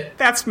good.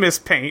 That's Miss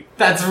Paint.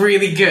 That's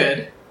really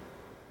good.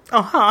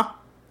 Uh-huh.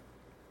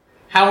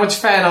 How much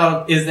fan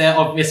art is there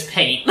of Miss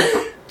Paint?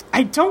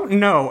 I don't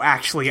know,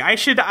 actually.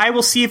 I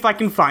will see if I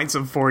can find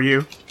some for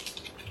you.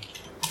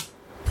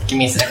 Give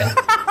me a second.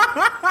 Can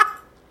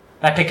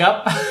I pick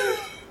up?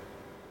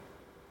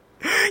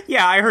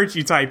 Yeah, I heard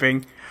you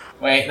typing.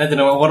 Wait, I don't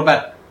know. What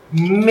about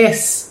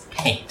Miss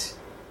Paint?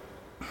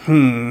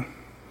 There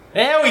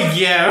we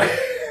go.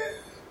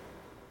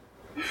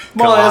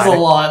 Well, there's a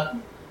lot.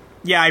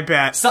 Yeah, I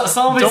bet. Some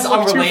of it's Don't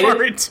look unrelated. too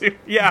far into.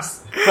 Yeah,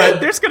 But-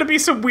 there's gonna be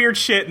some weird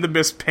shit in the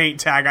Miss Paint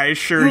tag. I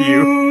assure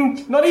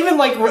you. Not even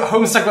like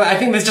Homestuck. I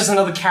think there's just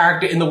another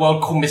character in the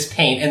world called Miss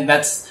Paint, and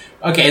that's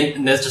okay.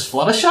 And there's just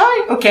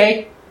Fluttershy.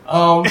 Okay.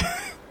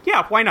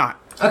 Yeah, why not?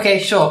 Okay,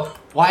 sure.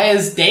 Why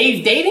is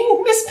Dave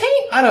dating Miss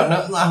Paint? I don't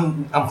know.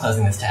 I'm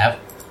closing this tab.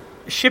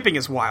 Shipping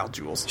is wild,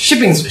 Jules.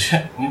 Shipping's...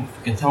 You're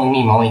fucking telling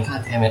me, Molly.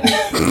 God damn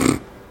it.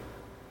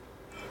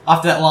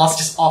 After that last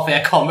just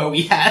off-air combo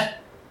we had.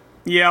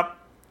 Yep.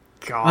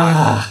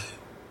 God.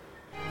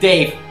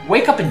 Dave,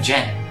 wake up and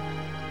jam.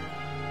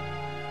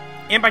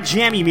 And by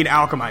jam, you mean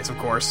alchemize, of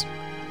course.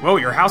 Whoa,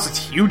 your house is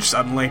huge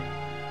suddenly.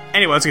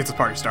 Anyway, let's get this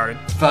party started.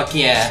 Fuck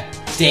yeah.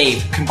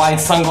 Dave, combine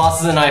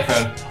sunglasses and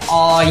iPhone.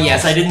 Oh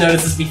yes, I didn't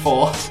notice this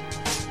before.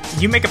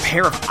 You make a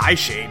pair of eye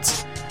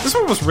shades. This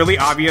one was really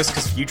obvious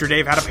because Future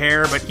Dave had a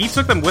pair, but he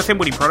took them with him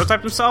when he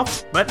prototyped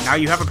himself. But now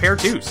you have a pair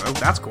too, so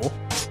that's cool.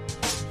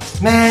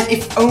 Man,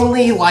 if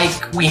only,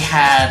 like, we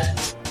had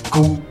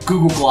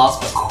Google Glass,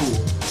 but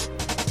cool.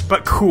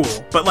 But cool,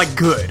 but like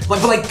good.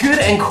 Like good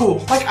and cool.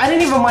 Like, I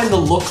didn't even mind the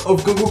look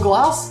of Google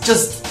Glass,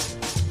 just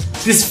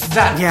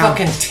that Yeah.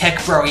 fucking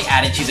tech bro-y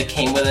attitude that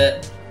came with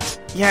it.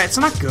 Yeah, it's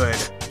not good.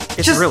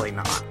 It's Just- really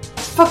not.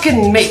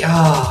 Fucking make...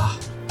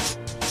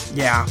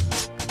 Yeah.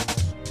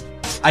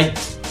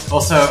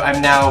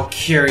 I'm now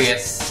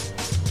curious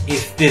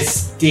if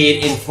this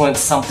did influence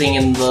something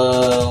in the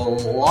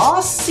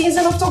last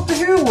season of Doctor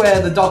Who,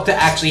 where the Doctor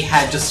actually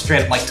had just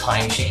straight up, like,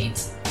 time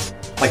shades.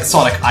 Like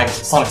Sonic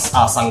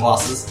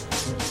sunglasses.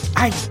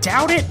 I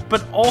doubt it,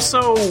 but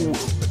also...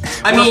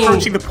 I we're mean-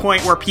 approaching the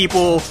point where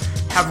people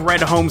have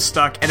read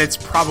Homestuck and it's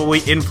probably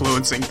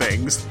influencing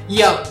things.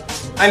 Yep.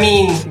 I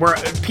mean... Where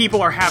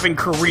people are having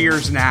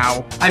careers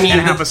now I mean,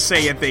 and have a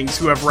say in things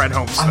who have read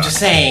Homestuck. I'm just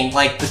saying,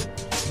 like, the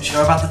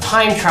show about the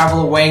time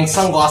traveler wearing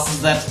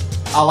sunglasses that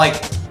are,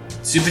 like,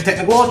 super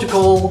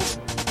technological.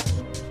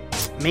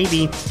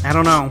 Maybe. I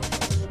don't know.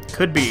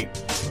 Could be.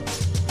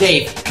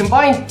 Dave,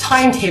 combine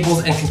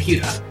timetables and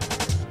computer.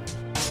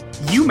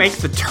 You make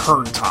the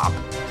turn top.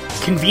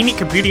 Convenient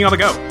computing on the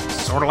go.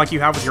 Sort of like you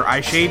have with your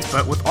eye shades,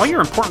 but with all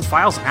your important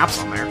files and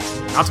apps on there.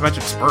 Not to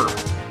mention Spurb.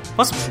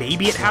 Plus,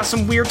 maybe it has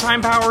some weird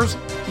time powers.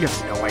 You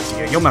have no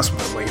idea. You'll mess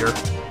with it later.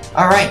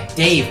 Alright,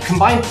 Dave,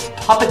 combine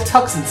Puppet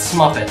Tux and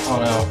Smuppet. Oh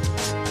no.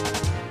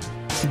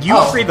 You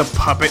Oh. upgrade the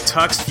puppet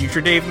tux Future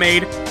Dave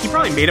made. He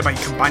probably made it by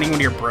combining one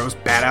of your bros'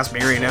 badass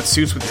marionette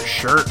suits with your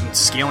shirt and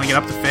scaling it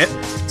up to fit.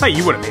 That's how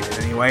you would have made it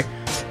anyway.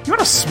 You want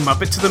to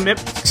smup it to the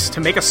mix to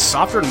make a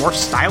softer and more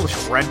stylish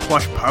red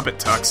plush puppet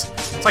tux.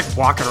 It's like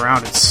walking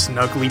around in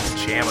snuggly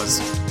pajamas.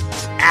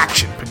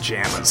 Action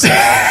pajamas.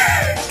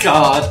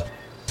 God.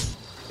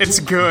 It's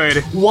good.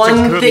 It's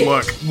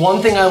a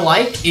One thing I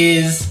like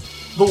is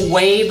the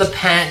way the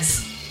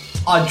pants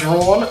are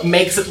drawn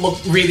makes it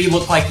really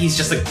look like he's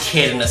just a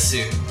kid in a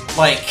suit.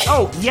 Like,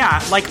 oh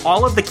yeah, like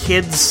all of the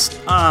kids,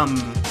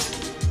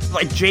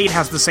 like Jade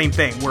has the same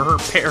thing where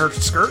her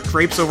skirt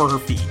drapes over her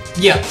feet.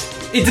 Yeah,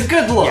 it's a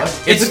good look. Yeah,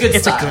 it's a good style.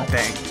 It's a good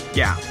thing.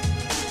 Yeah.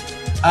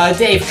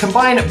 Dave,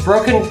 combine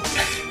Broken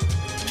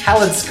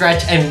Khaled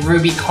Scratch and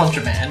Ruby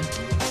Contraband.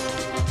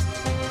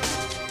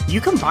 You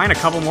combine a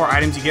couple more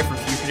items you get from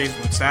Future Dave's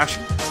loot stash.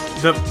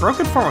 The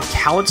broken form of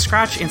Khaled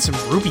Scratch and some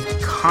Ruby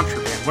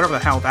Contraband, whatever the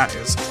hell that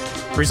is.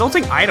 The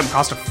resulting item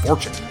costs a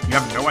fortune. You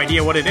have no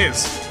idea what it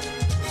is.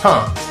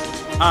 Huh.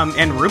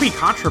 And Ruby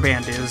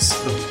Contraband is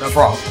the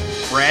frog.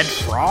 Red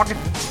frog?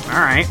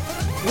 Alright.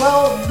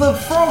 Well, the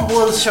frog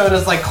was shown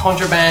as, like,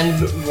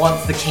 contraband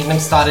once the kingdom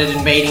started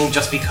invading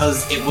just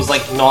because it was,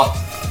 like, not...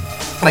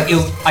 Like, it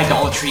was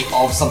idolatry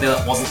of something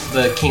that wasn't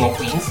the king or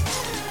queens.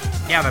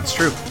 Yeah, that's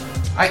true.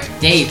 Alright,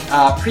 Dave,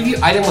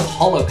 preview item with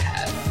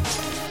holopad.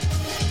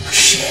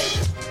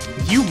 Shit.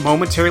 You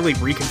momentarily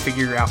reconfigure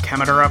your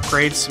Alchemitor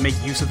upgrades to make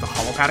use of the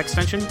holopad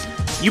extension.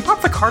 You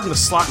pop the card in the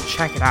slot and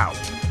check it out.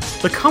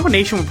 The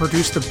combination will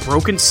produce the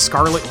Broken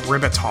Scarlet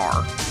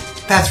Ribitar.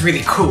 That's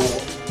really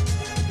cool.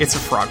 It's a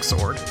frog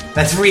sword.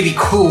 That's really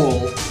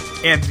cool.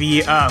 And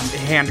the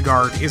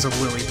handguard is a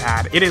lily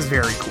pad. It is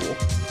very cool.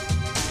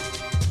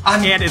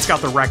 And it's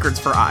got the records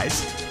for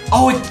eyes.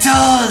 Oh, it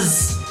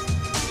does!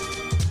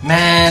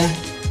 Man.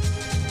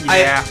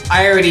 Yeah.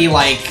 I already,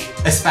 like,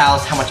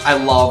 espoused how much I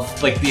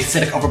love, like, the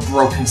aesthetic of a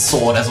broken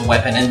sword as a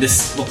weapon, and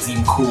this looks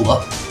even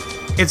cooler.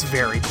 It's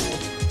very cool.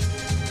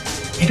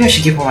 Maybe I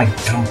should give one my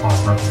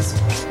gunpowder broken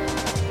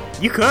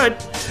sword. You could.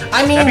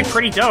 I mean... That'd be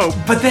pretty dope.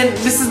 But then,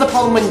 this is the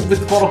problem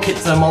with bottle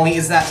kits, Molly,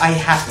 is that I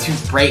have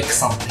to break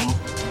something.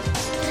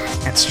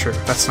 That's true.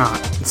 That's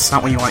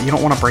not what you want. You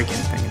don't want to break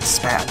anything. It's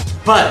bad.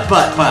 But,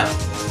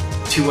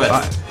 2 words.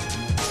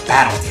 But.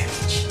 Battle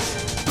damage.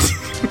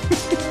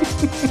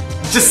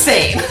 Just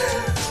saying.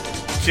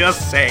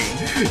 Just saying.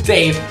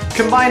 Dave,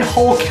 combine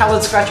whole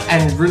Khaled Scratch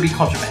and Ruby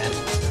Contraband.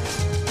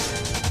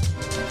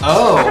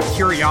 Oh. Out of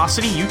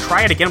curiosity, you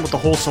try it again with the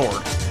whole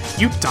sword.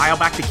 You dial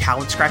back to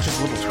Khaled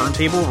Scratch's little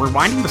turntable,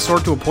 rewinding the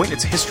sword to a point in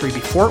its history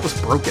before it was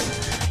broken.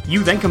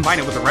 You then combine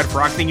it with the red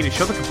frog thingy to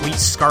show the complete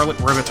Scarlet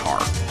Ribitar.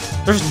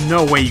 There's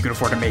no way you can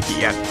afford to make it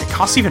yet. It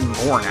costs even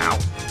more now.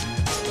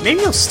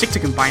 Maybe you'll stick to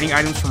combining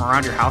items from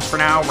around your house for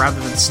now,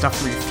 rather than stuff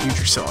from your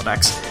future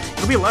Silodex.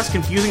 It'll be less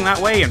confusing that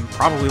way, and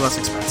probably less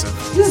expensive.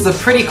 This is a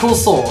pretty cool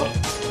sword.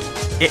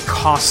 It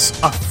costs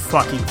a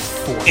fucking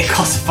fortune. It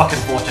costs a fucking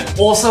fortune.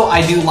 Also,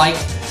 I do like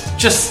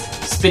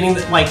just spinning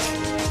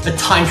the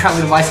time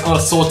traveling device on a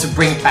sword to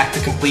bring it back to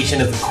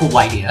completion is a cool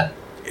idea.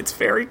 It's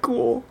very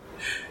cool.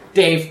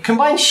 Dave,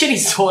 combine shitty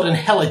sword and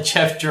hella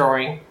Jeff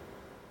drawing.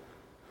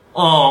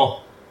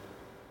 Oh.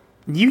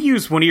 You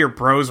use one of your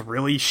bro's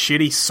really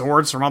shitty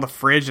swords from on the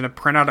fridge and a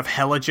printout of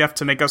Hella Jeff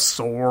to make a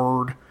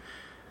sword.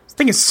 This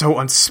thing is so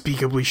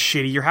unspeakably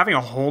shitty, you're having a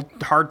whole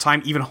hard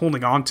time even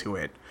holding on to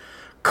it.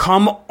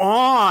 Come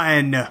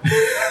on!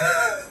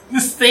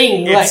 This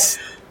thing,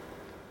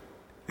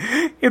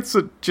 It's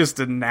just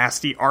a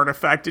nasty,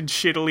 artifacted,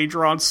 shittily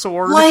drawn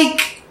sword.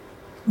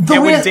 And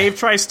when Dave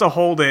tries to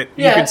hold it,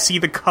 you can see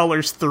the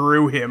colors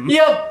through him.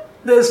 Yep,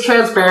 there's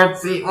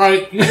transparency.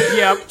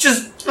 Yep.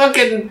 Just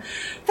fucking...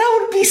 That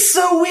would be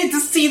so weird to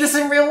see this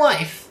in real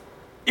life.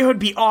 It would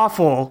be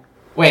awful.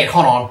 Wait,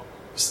 hold on.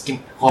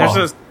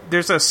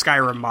 There's a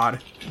Skyrim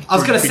mod. I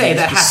was gonna say,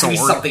 that has to be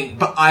something,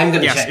 but I'm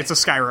gonna check. Yes, it's a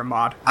Skyrim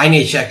mod. I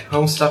need to check.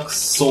 Homestuck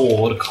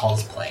Sword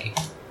cosplay.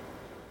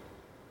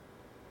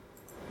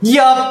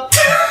 Yup!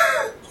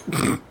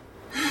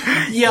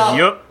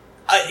 Yup.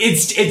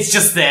 It's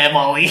just there,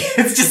 Molly.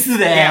 It's just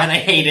there, and I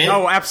hate it.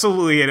 Oh,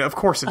 absolutely. Of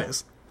course it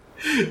is.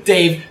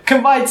 Dave,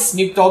 combine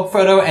Snoop Dogg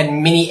photo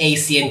and mini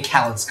AC and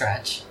Khaled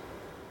Scratch.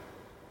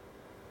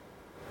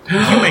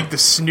 You make the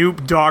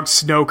Snoop Dogg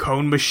snow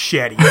cone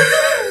machete.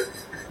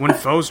 When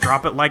foes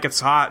drop it like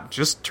it's hot,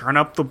 just turn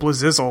up the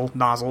Blizzizzle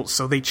nozzle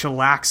so they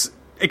chillax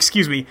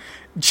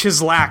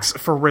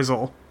for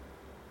Rizzle.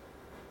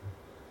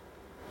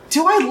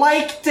 Do I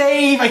like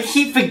Dave? I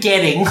keep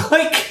forgetting.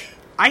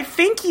 I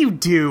think you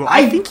do.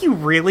 I think you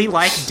really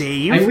like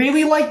Dave. I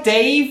really like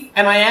Dave,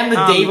 and I am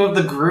the Dave of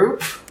the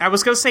group. I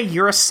was gonna say,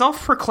 you're a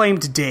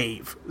self-proclaimed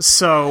Dave,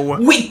 so...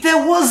 Wait,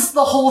 there was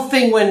the whole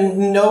thing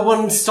when no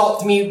one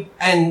stopped me,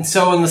 and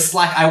so in the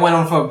Slack I went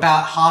on for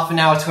about half an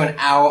hour to an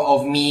hour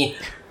of me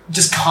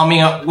just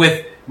coming up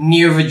with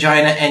near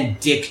vagina and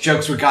dick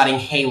jokes regarding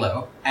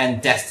Halo and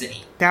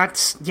Destiny.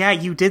 Yeah,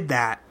 you did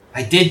that.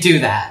 I did do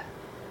that.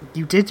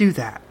 You did do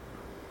that.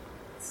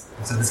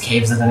 So this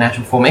cave's in a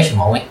natural formation,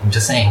 Molly. I'm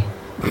just saying.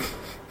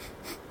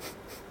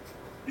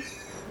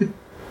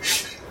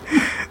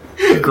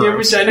 Your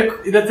vagina,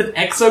 that's an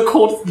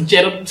exocord, the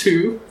genital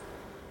too.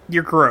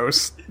 You're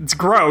gross. It's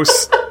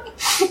gross.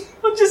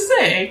 I'm just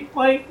saying,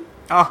 like...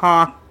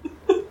 Uh-huh.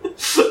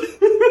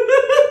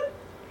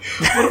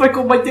 What if I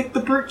call my dick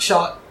the Brute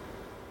Shot?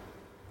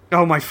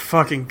 Oh my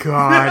fucking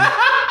god.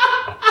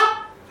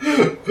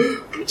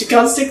 You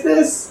can't stick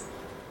this?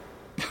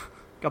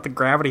 Got the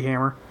gravity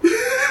hammer.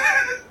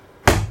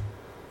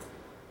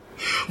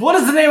 What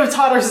is the name of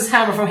Tartarus'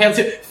 hammer from Halo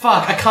 2?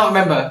 Fuck, I can't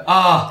remember.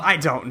 I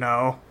don't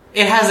know.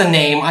 It has a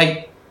name.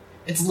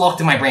 It's locked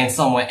in my brain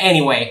somewhere.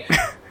 Anyway,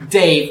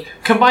 Dave,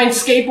 combine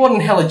skateboard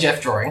and Hella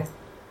Jeff drawing.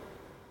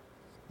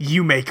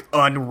 You make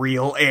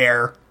unreal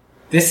air.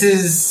 This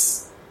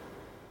is...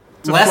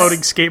 It's a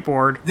floating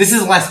skateboard. This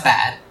is less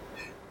bad.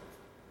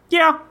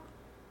 Yeah.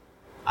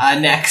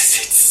 Next,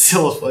 it's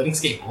still a floating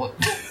skateboard.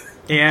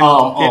 And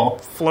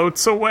it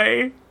floats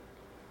away.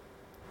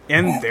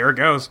 And there it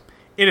goes.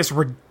 It is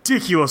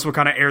ridiculous what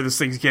kind of air this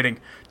thing's getting.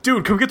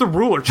 Dude, come get the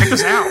ruler. Check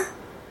this out.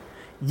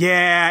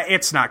 Yeah,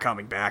 it's not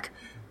coming back.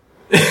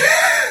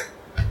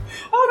 I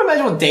would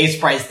imagine what Dave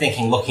Sprite's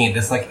thinking looking at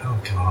this, like,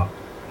 oh god.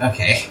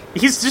 Okay.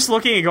 He's just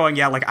looking and going,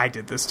 yeah, like, I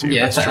did this too.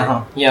 Yeah, that's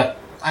true. Yep.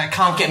 I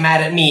can't get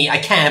mad at me. I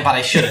can, but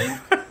I shouldn't.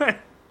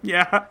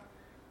 Yeah.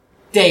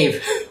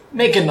 Dave,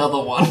 make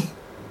another one.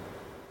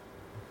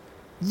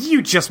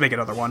 You just make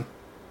another one.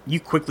 You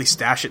quickly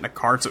stash it in a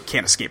card so it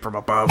can't escape from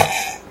above.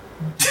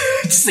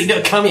 Just like,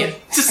 no, come here.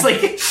 Just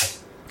like...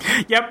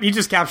 Yep, you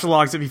just capture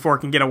logs it before it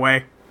can get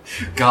away.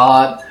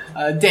 God.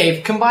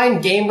 Dave,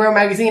 combine Game Bro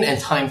magazine and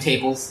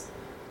timetables.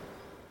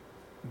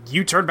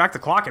 You turn back the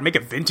clock and make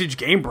a vintage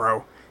Game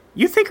Bro.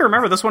 You think I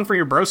remember this one from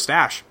your bro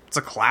stash. It's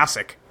a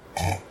classic.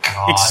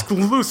 God.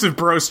 Exclusive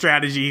bro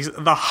strategies,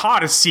 the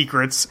hottest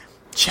secrets,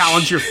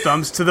 challenge your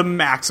thumbs to the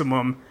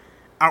maximum,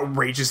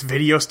 outrageous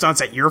video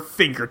stunts at your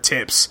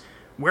fingertips.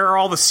 Where are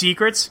all the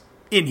secrets?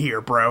 In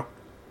here, bro.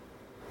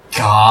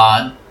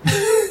 God.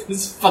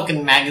 This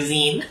fucking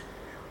magazine.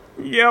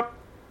 Yep.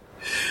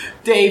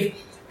 Dave,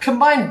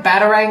 combine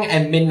Batarang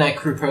and Midnight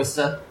Crew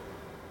poster.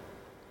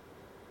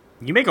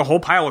 You make a whole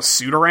pile of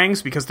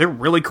pseudorangs because they're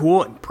really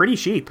cool and pretty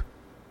cheap.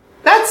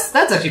 That's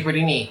actually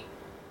pretty neat.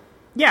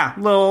 Yeah,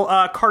 little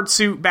card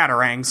suit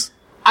batarangs.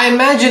 I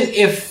imagine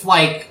if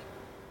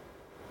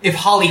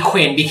Harley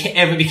Quinn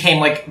ever became,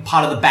 like,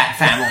 part of the Bat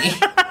family.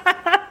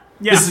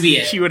 Yeah, this would be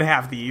it. She would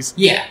have these.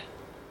 Yeah.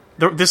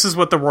 This is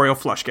what the Royal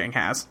Flush Gang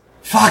has.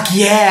 Fuck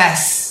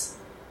yes!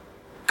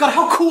 God,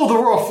 how cool the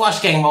Royal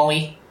Flush Gang,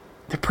 Molly.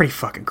 They're pretty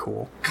fucking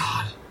cool.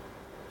 God.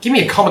 Give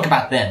me a comic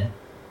about them.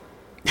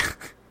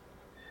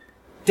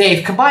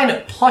 Dave,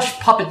 combine Plush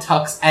Puppet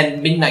Tux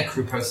and Midnight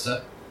Crew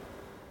poster.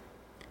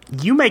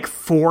 You make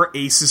 4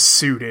 aces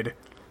suited.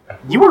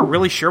 You weren't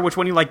really sure which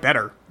one you like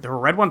better. The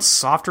red one's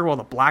softer while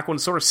the black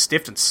one's sort of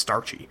stiff and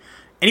starchy.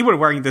 Anyone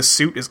wearing this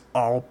suit is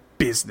all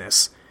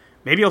business.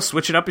 Maybe you'll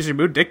switch it up as your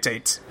mood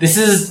dictates.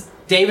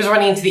 Dave is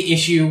running into the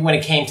issue when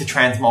it came to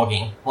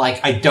transmogging. Like,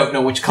 I don't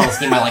know which color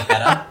scheme I like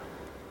better.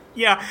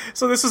 Yeah,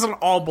 so this is an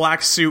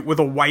all-black suit with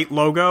a white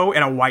logo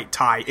and a white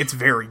tie. It's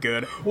very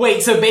good.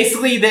 Wait, so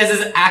basically there's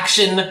this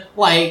action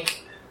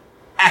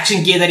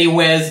gear that he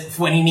wears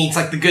when he needs,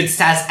 like, the good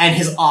stats and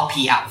his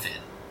RP outfit.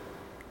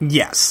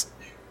 Yes.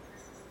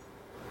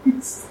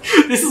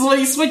 This is what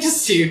he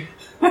switches to.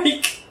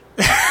 Like...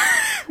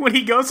 When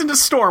he goes into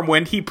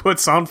Stormwind, he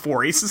puts on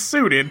 4 aces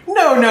suited.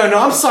 No,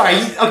 I'm sorry.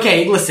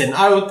 Okay, listen,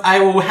 I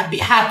will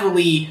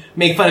happily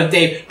make fun of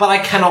Dave, but I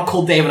cannot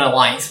call Dave an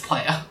Alliance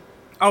player.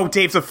 Oh,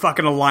 Dave's a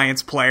fucking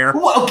Alliance player.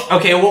 Well,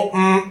 okay, well,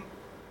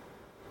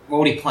 what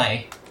would he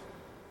play?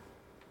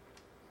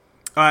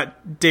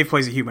 Dave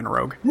plays a human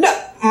rogue.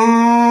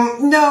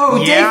 No,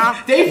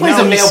 Yeah? Dave plays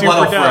a male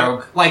blood elf dumb.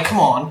 rogue. Like, come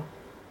on.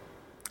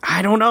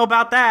 I don't know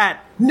about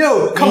that.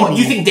 No, come on.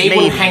 You think Dave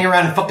maybe. wouldn't hang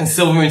around in fucking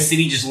Silvermoon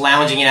City just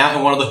lounging it out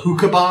in one of the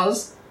hookah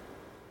bars?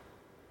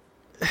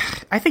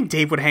 I think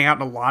Dave would hang out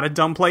in a lot of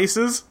dumb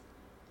places.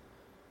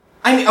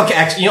 I mean, okay,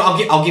 actually,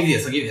 I'll give you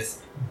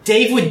this.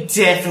 Dave would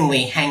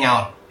definitely hang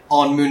out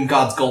on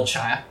Moonguard's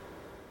Goldshire.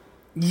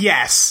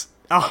 Yes,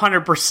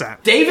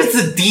 100%. Dave is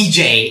the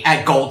DJ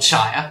at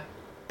Goldshire.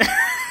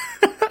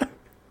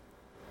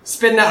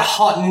 Spin that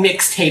hot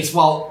mixtapes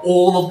while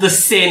all of the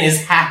sin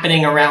is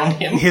happening around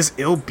him. His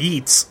ill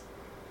beats.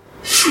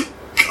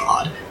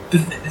 God.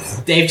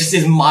 Dave just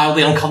is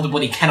mildly uncomfortable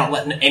and he cannot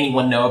let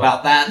anyone know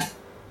about that.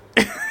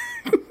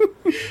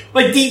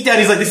 Like, deep down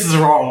he's like, this is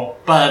wrong,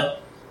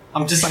 but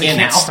I'm just here I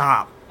can't now.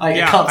 stop. I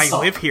yeah, can't I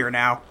stop. live here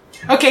now.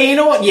 Okay, you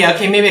know what? Yeah,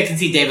 okay, maybe I can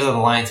see Dave as an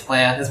Alliance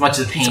player, as much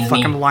as it pains me.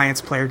 Fucking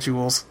Alliance player,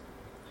 Jules.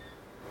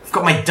 I've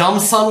got my dumb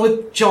son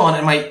with John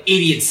and my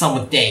idiot son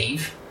with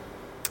Dave.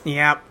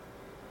 Yep.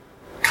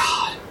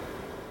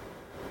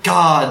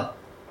 God.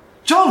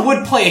 John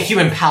would play a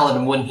human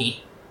paladin, wouldn't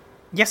he?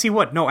 Yes, he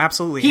would. No,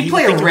 absolutely. He'd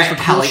play would a think it was ret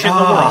the coolest paladin. shit in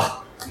the world.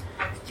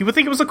 He would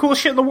think it was the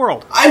coolest shit in the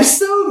world. I'm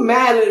so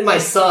mad at my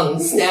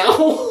sons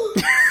now.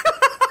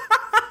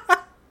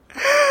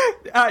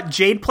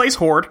 Jade plays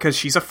Horde because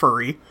she's a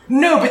furry.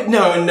 No,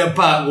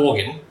 but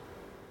Morgan.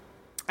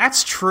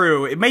 That's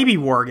true. It may be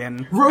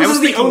Worgen. Rose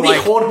is the only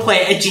Horde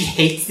player, and she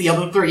hates the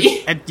other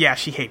three. And yeah,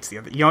 she hates the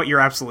other. You know what? You're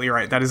absolutely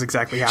right. That is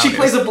exactly how she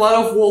plays a Blood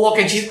Elf Warlock,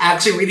 and she's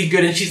actually really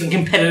good, and she's in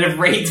competitive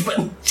raids, but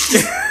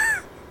she's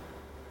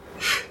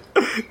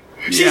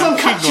on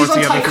Tychondrius,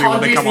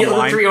 the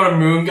other three on a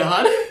Moon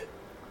Guard.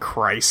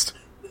 Christ.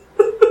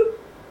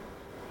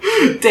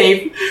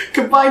 Dave,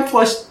 combine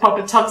plush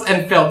puppet tux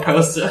and felt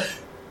poster.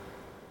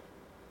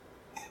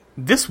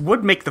 This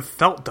would make the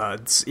felt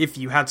duds if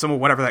you had some of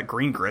whatever that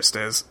green grist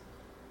is.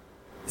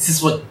 This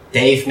is what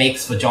Dave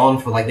makes for John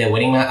for like their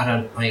wedding mat. I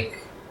don't like.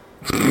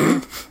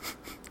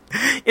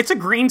 It's a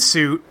green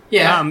suit.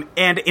 Yeah.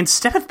 And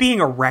instead of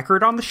being a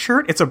record on the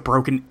shirt, it's a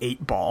broken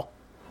 8-ball.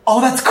 Oh,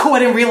 that's cool. I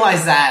didn't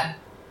realize that.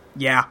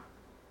 Yeah.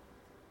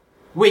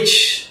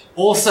 Which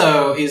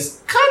also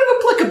is kind of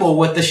applicable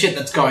with the shit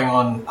that's going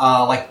on,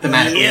 like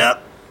thematically.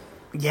 Yep.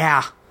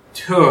 Yeah.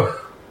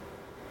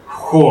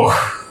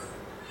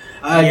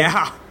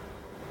 Yeah.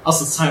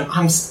 Also,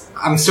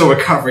 I'm still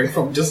recovering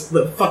from just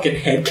the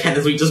fucking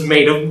headcanons we just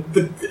made of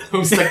the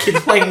kids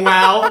playing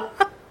WoW.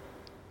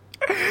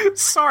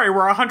 Sorry,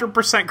 we're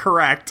 100%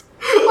 correct.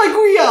 Like,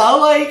 we are,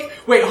 like...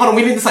 Wait, hold on,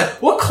 we didn't decide.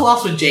 What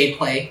class would Jade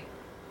play?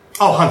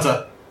 Oh,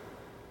 Hunter.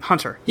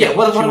 Hunter. Yeah,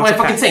 what am I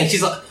fucking saying?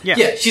 She's a...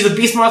 Yeah, she's a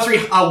Beast Mastery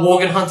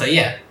Worgen Hunter,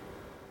 yeah.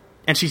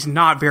 And she's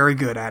not very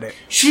good at it.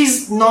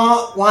 She's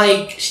not,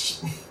 like...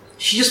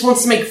 She just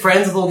wants to make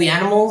friends with all the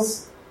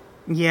animals.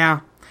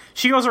 Yeah.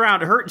 She goes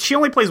around she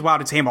only plays WoW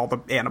to tame all the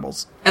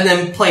animals. And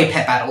then play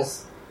pet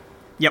battles.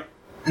 Yep.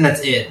 And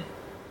that's it.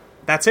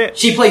 That's it.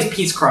 She plays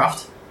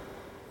Peacecraft.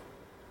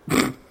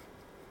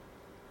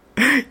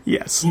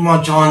 Yes.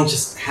 Meanwhile, John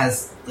just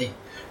has, like...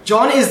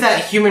 John is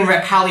that human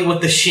reptile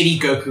with the shitty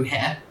Goku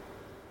hair.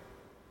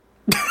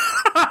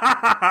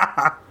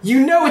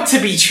 You know it to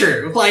be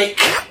true, like...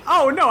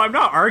 Oh, no, I'm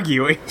not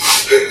arguing.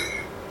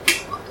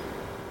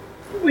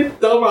 With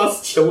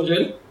dumbass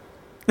children.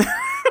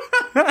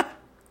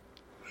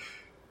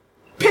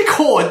 Pick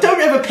Horde.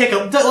 Don't ever pick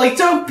them.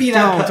 Don't be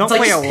that. No, don't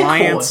play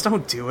Alliance.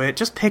 Don't do it.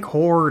 Just pick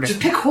Horde. Just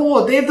pick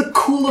Horde. They have the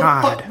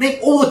coolest. They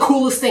have all the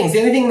coolest things. The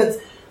only thing that's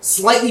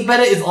slightly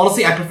better is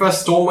honestly I prefer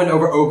Stormwind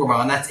over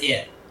Orgrimmar, and that's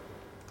it.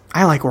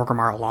 I like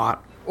Orgrimmar a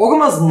lot.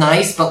 Orgrimmar's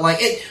nice, but like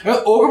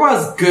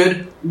Orgrimmar's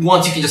good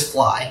once you can just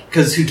fly.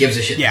 Because who gives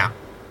a shit? Yeah.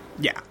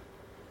 Yeah.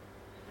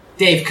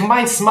 Dave,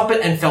 combine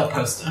Smuppet and Felt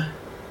Poster.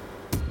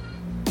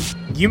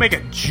 You make a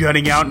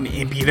jutting out and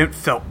impudent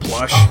felt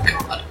plush. Oh,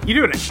 God. You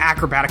do an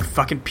acrobatic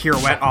fucking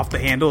pirouette off the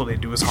handle and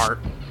into his heart.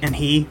 And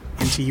he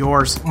into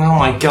yours. Oh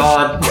my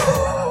God.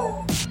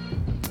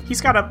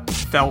 He's got a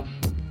felt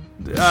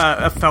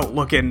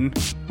looking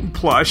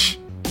plush.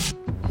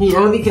 You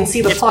only can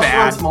see the plush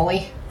bad. once,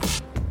 Molly.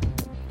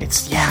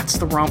 It's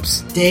the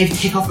rumps. Dave,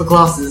 take off the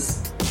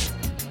glasses.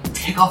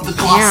 Take off the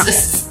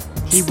glasses.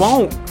 Yeah, he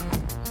won't.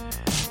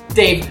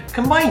 Dave,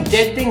 combine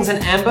Dead Things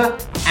and Amber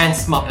and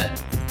Smuppet.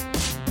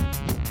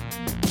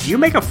 You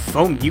make a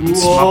foam mutant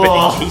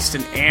Smuppet encased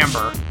in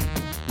amber.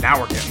 Now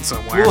we're getting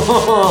somewhere.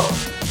 Whoa.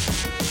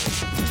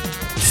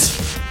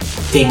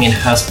 Damien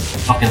Hirst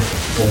fucking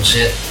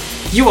bullshit.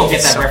 You won't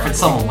get that reference,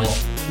 someone will.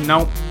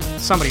 Nope.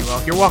 Somebody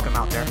will. You're welcome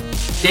out there.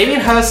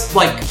 Damien Hirst,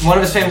 like, one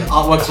of his famous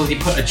artworks was he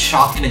put a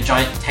shark in a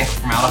giant tank of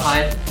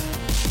formaldehyde.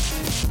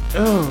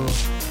 Oh.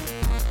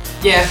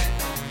 Yeah.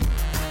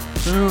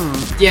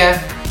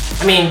 Yeah.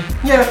 I mean,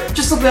 yeah,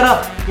 just look that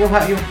up. You'll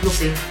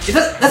see.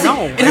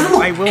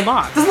 I will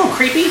not. It doesn't look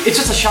creepy. It's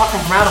just a shark from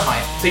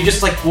formaldehyde. So you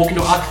just like walk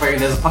into an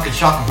aquarium and there's a fucking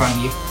shark in front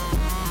of you.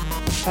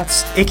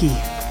 That's icky.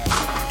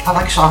 I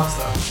like sharks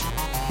though.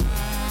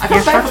 I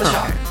feel bad for the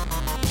shark.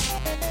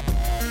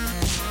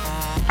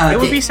 It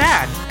would be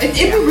sad.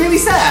 It'd be really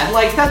sad.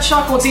 Like, that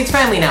shark won't see its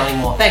family now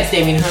anymore. Thanks,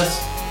 Damien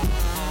Hirst.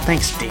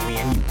 Thanks,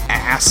 Damien, you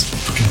ass.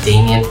 Fucking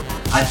Damien.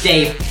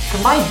 Dave,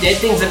 combine Dead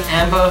Things and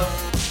Amber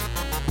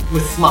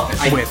with Smuppet.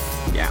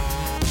 Yeah.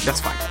 That's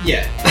fine.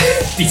 Yeah.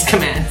 These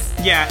commands.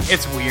 Yeah,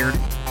 it's weird.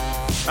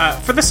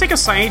 For the sake of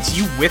science,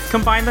 you with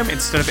combine them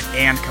instead of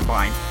and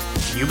combine.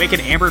 You make an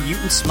Amber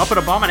Mutant Smuppet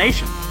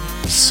Abomination.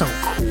 So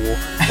cool.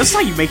 That's how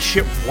you make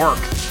shit work.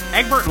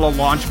 Egbert and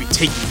Lalonde be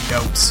taking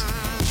notes.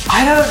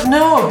 I don't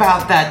know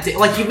about that.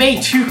 Like, you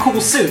made 2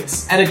 cool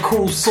suits and a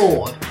cool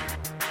sword.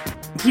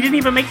 He didn't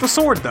even make the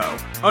sword, though.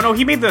 Oh no,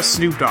 he made the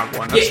Snoop Dogg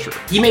one, that's true.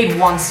 He made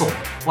 1 sword.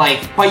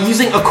 Like, by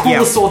using a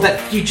cooler sword that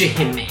future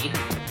him made.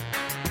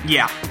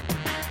 Yeah.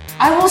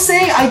 I will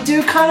say, I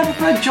do kind of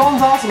prefer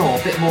John's arsenal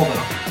a bit more,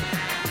 though.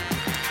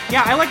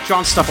 Yeah, I like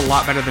John's stuff a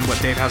lot better than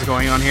what Dave has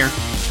going on here.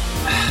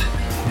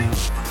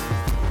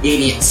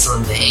 Idiot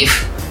son, Dave.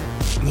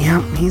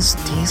 Yeah, he's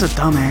a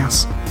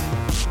dumbass.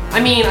 I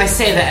mean, I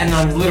say that and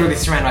I'm literally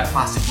surrounded by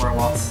plastic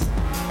robots.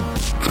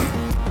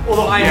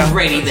 Although I am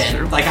ready then.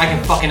 True. Like, I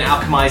can fucking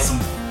alchemize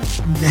some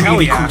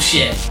really cool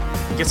shit.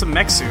 Get some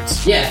mech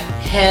suits. Yeah,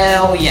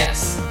 hell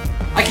yes.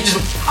 I could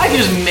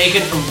just make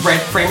a red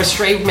frame of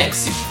stray mech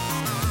suit.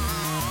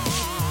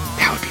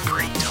 That would be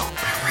pretty dope.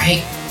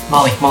 Right?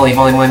 Molly.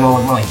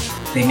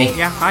 They make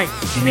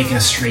They make a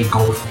stray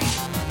gold frame.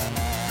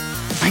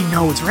 I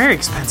know, it's very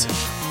expensive.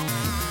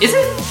 Is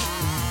it?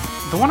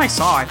 The one I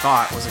saw, I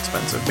thought was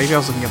expensive. Maybe I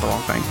was looking at the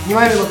wrong thing. You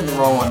might be looking at the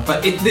wrong one,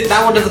 but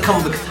that one doesn't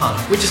come with the katana,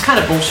 which is kind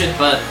of bullshit,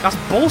 but... That's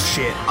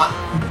bullshit.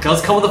 It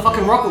does come with a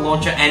fucking rocket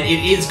launcher, and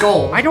it is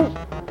gold. I don't...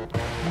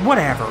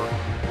 Whatever.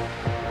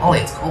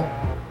 Ollie, it's gold.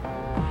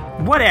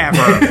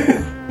 Whatever.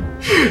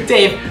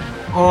 Dave,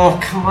 oh,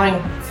 come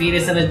on,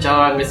 fetus in a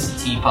jar, Mr.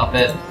 T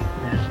puppet.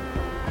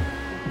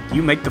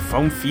 You make the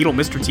foam fetal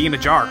Mr. T in a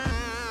jar.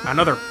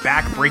 Another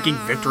back-breaking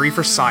victory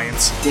for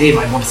science. Dave,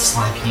 I want to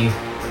slap you.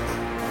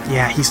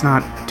 Yeah, he's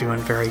not doing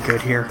very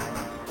good here.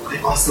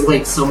 I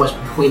oscillate so much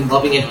between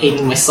loving and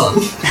hating my son.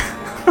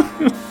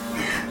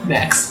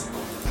 Next.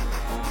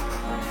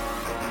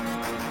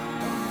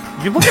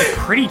 You're looking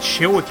pretty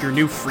chill with your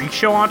new freak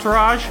show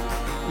entourage.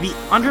 The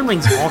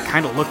underlings all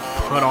kind of look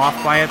put off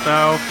by it,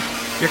 though.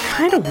 You're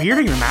kind of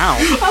weirding them out.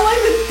 I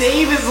like that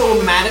Dave is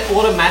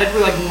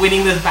automatically like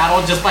winning this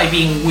battle just by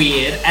being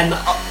weird, and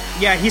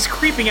yeah, he's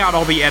creeping out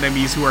all the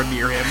enemies who are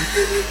near him.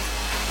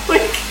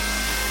 Like,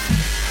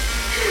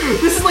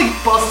 this is like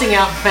busting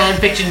out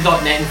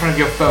fanfiction.net in front of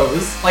your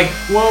foes. Like,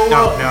 whoa,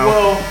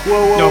 whoa,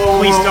 no,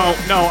 please don't.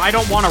 No, I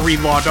don't want to read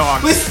Law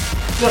Dogs.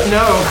 God,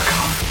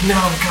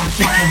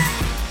 fucking.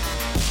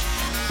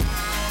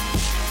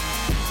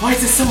 Why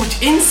is there so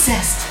much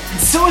incest and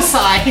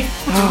suicide?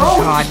 What's wrong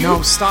with you?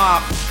 No,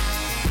 stop.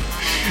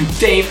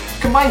 Dave,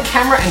 combine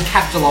camera and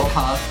capture log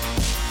card.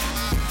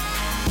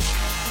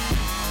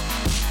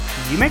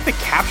 You make the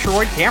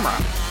Capturoid camera.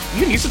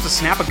 You can use it to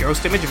snap a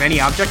ghost image of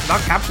any object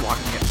without capture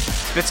locking it.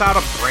 Spits out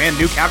a brand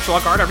new capture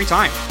lock card every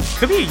time.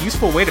 Could be a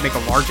useful way to make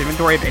a large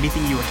inventory of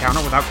anything you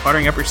encounter without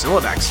cluttering up your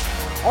Sylladex.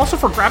 Also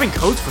for grabbing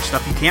codes for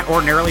stuff you can't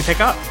ordinarily pick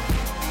up.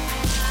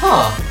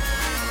 Huh.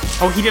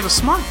 Oh, he did a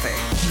smart thing.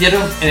 He did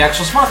an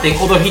actual smart thing,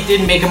 although he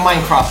did make a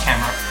Minecraft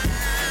camera.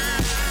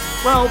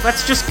 Well,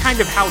 that's just kind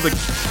of how the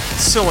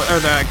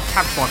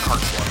capture lock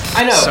cards look.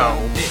 I know. So,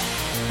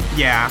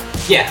 yeah.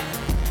 Yeah.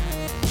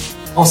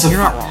 Also, you're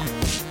not wrong.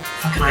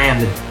 Fucking I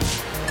am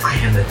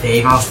the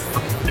Dave. I was a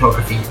fucking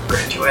photography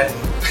graduate.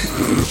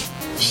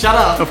 Shut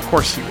up. Of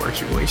course you were,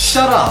 Julie.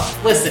 Shut up.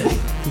 Listen.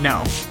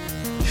 No.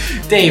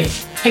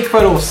 Dave, take a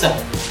photo of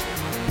self.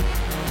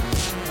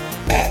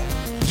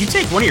 You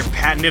take one of your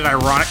patented,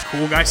 ironic,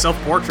 cool guy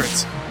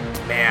self-portraits.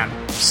 Man,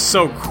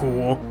 so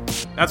cool.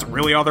 That's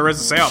really all there is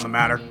to say on the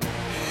matter.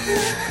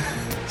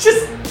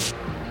 Just...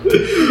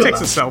 He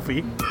takes a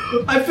selfie.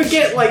 I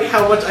forget, like,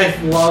 how much I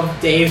love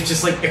Dave's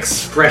just, like,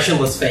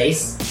 expressionless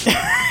face.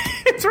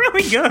 It's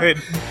really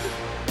good.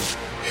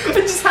 And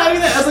just having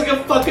that as, like,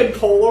 a fucking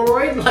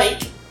Polaroid,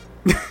 like...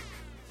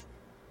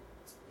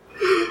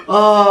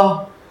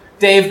 Oh,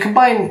 Dave,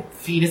 combine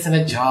fetus in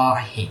a jar,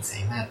 I hate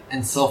saying that,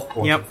 and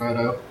self-portrait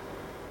photo.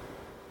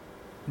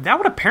 That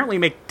would apparently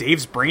make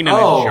Dave's brain in a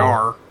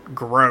jar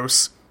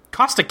gross.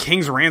 Cost a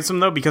king's ransom,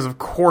 though, because of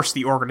course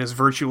the organ is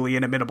virtually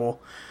inimitable.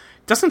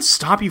 Doesn't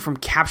stop you from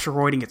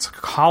capturoiding its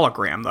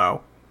hologram,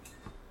 though.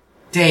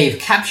 Dave,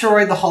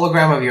 capturoid the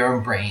hologram of your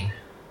own brain.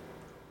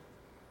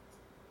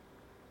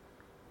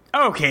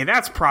 Okay,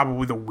 that's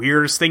probably the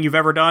weirdest thing you've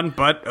ever done,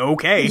 but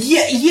okay.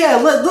 Yeah.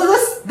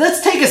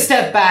 Let's take a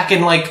step back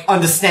and like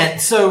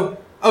understand. So,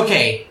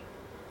 okay,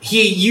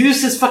 he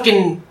used his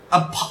fucking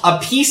a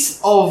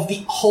piece of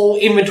the whole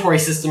inventory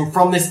system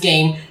from this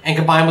game and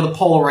combined with a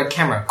Polaroid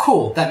camera.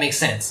 Cool, that makes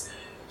sense.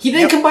 He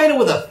then combined it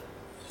with a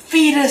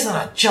fetus and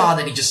a jar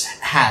that he just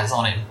has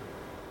on him.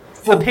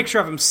 A picture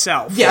of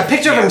himself. Yeah, a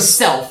picture of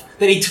himself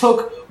that he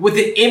took with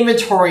an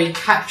inventory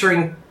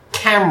capturing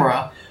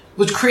camera,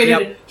 which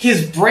created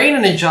his brain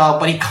in a jar,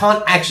 but he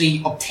can't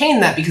actually obtain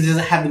that because he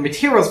doesn't have the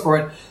materials for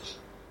it.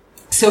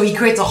 So he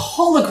creates a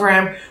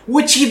hologram,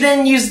 which he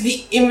then used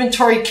the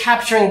inventory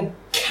capturing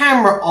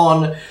camera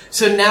on.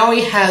 So now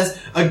he has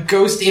a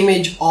ghost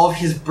image of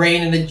his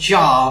brain in a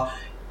jar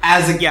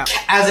as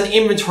an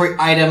inventory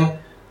item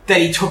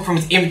that he took from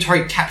his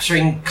inventory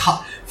capturing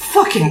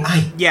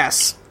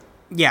Yes,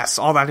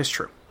 all that is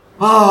true.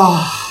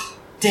 Oh,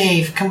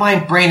 Dave,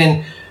 combine brain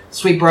and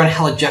sweet bro and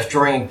hella Jeff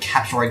drawing and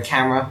capturoid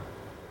camera.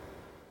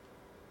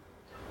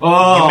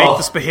 Oh. You make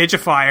the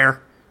Spahigifier.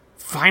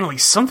 Finally,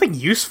 something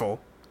useful.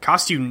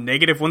 Cost you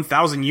negative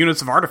 1,000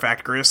 units of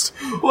artifact grist.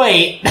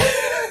 Wait.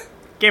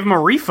 Gave him a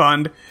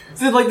refund.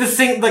 So like this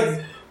thing,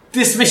 like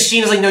this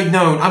machine is like,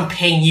 no, I'm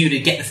paying you to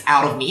get this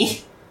out of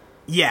me.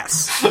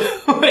 Yes.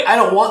 Wait, I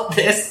don't want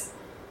this.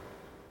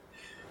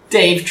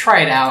 Dave,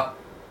 try it out.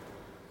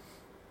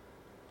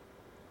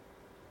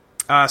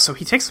 So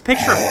he takes a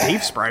picture of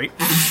Dave Sprite,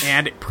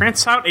 and it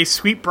prints out a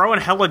Sweet Bro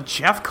and Hella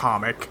Jeff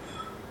comic.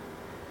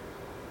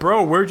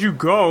 Bro, where'd you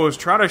go? I was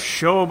trying to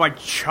show my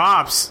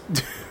chops.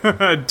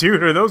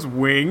 Dude, are those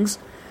wings?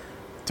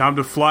 Time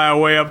to fly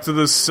away up to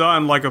the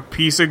sun like a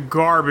piece of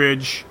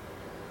garbage.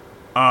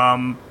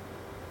 Okay?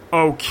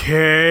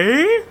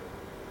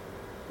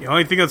 The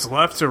only thing that's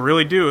left to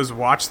really do is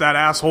watch that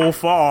asshole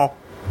fall.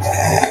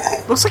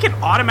 Looks like it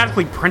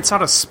automatically prints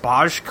out a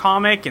Spaj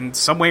comic in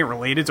some way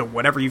related to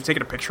whatever you've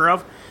taken a picture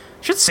of.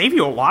 Should save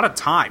you a lot of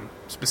time,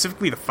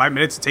 specifically the 5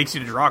 minutes it takes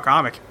you to draw a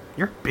comic.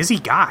 You're a busy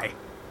guy.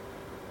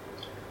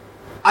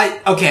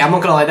 Okay, I'm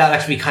not gonna lie, that'd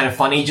actually be kind of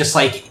funny. Just,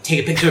 like, take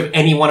a picture of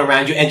anyone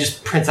around you and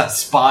just print that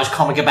Sparge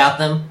comic about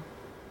them.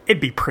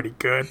 It'd be pretty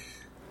good.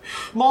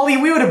 Molly,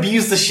 we would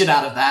abuse the shit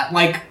out of that.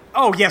 Like...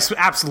 Oh, yes,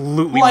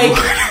 absolutely.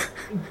 Like,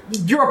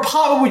 your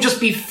apartment would just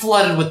be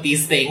flooded with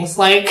these things.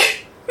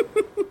 Like...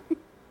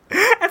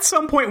 At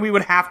some point, we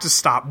would have to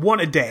stop. One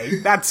a day.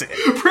 That's it.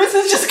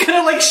 Prison's just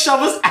gonna, like,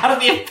 shove us out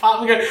of the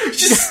apartment and go,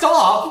 just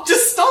stop!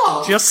 Just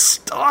stop! Just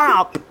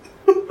stop!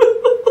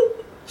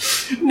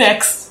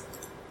 Next.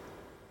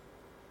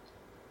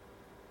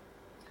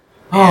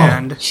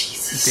 And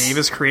Jesus. Dave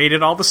has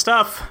created all the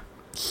stuff.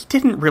 He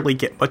didn't really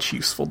get much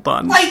useful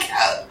done. Like,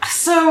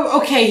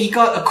 okay, he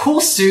got a cool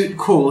suit,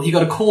 cool. He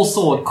got a cool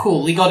sword,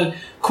 cool. He got a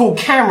cool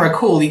camera,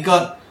 cool. He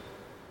got,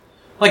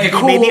 like, a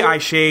cool... He made the eye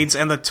shades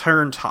and the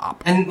turn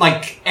top. And,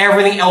 like,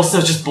 everything else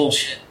is just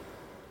bullshit.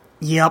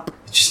 Yep.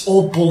 It's just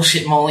all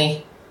bullshit,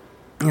 Molly.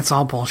 It's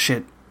all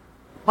bullshit.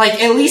 Like,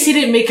 at least he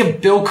didn't make a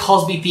Bill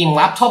Cosby-themed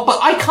laptop, but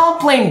I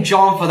can't blame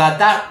John for that.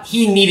 That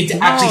he needed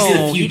to actually see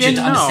the future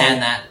to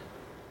understand that.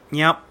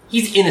 Yep.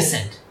 He's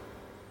innocent.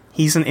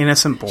 He's an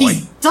innocent boy.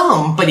 He's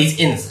dumb, but he's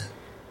innocent.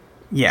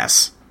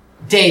 Yes.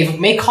 Dave,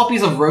 make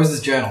copies of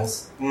Rose's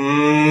journals.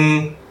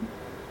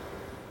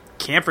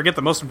 Can't forget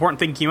the most important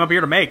thing you came up here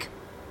to make.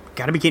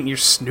 Gotta be getting your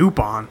snoop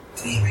on.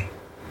 Dave,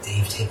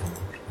 take a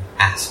look, you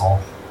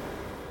asshole.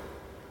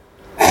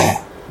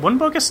 One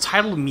book is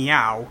titled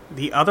Meow,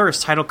 the other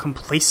is titled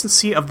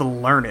Complacency of the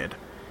Learned.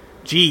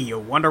 Gee, you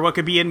wonder what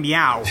could be in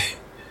Meow.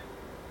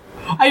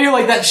 I feel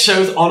like that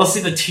shows,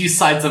 honestly, the two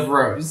sides of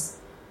Rose.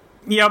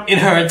 Yep. In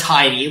her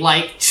entirety,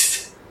 like...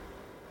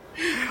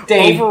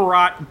 Dave...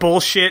 Overwrought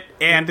bullshit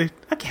and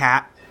a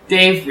cat.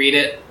 Dave, read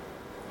it.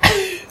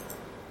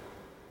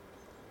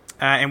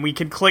 And we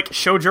can click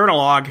Show Journal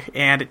Log,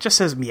 and it just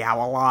says Meow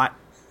a lot.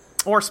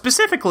 Or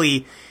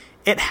specifically,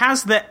 it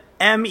has the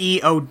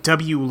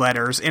M-E-O-W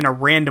letters in a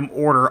random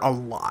order a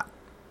lot.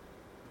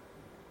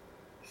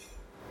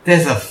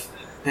 There's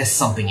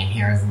something in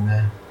here, isn't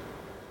there?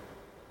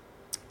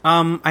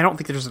 I don't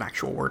think there's an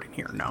actual word in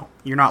here, no.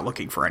 You're not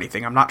looking for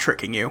anything. I'm not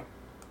tricking you.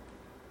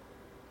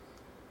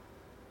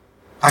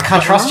 I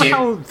can't trust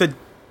you.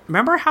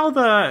 Remember how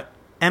the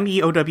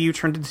M-E-O-W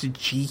turned into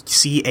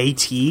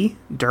G-C-A-T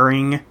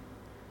during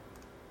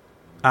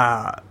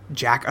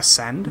Jack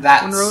Ascend?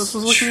 That's when Rose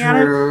was looking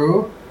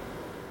true. at it?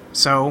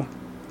 So,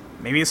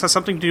 maybe this has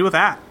something to do with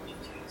that.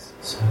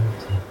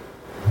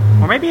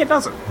 Or maybe it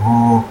doesn't.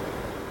 I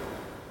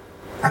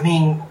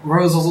mean,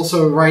 Rose was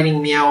also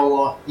writing Meow a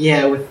lot.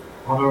 Yeah,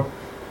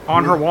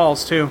 on her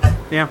walls, too.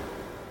 Yeah.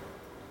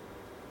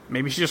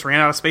 Maybe she just ran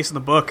out of space in the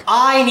book.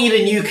 I need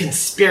a new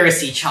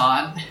conspiracy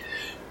chart.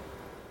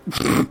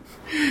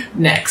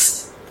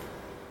 Next.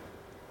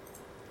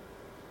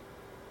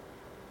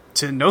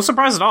 To no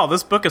surprise at all,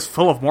 this book is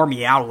full of more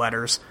Meow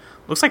letters.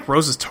 Looks like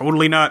Rose is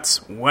totally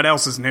nuts. What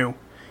else is new?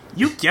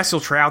 You guess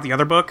you'll try out the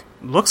other book?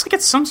 Looks like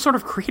it's some sort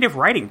of creative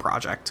writing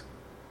project.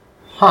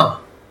 Huh.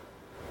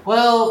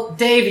 Well,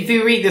 Dave, if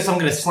you read this, I'm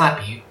gonna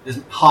slap you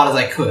as hard as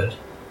I could.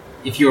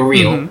 If you're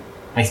real.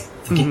 My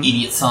fucking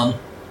idiot son.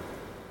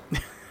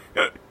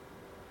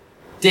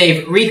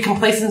 Dave, read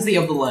Complacency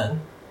of the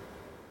Learned.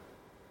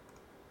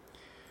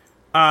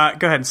 Go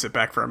ahead and sit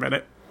back for a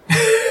minute.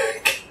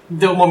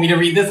 Don't want me to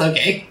read this?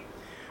 Okay.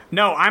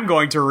 No, I'm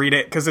going to read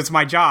it, because it's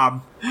my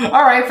job.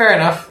 Alright, fair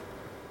enough.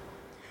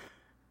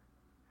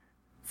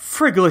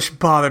 Friglish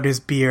bothered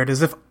his beard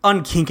as if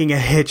unkinking a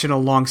hitch in a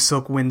long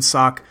silk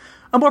windsock.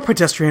 A more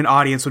pedestrian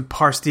audience would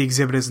parse the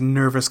exhibit as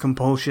nervous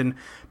compulsion,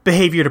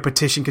 behavior to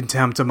petition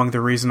contempt among the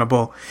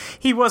reasonable.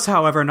 He was,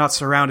 however, not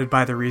surrounded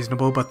by the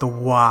reasonable, but the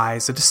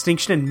wise, a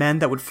distinction in men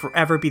that would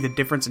forever be the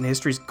difference in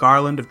history's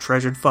garland of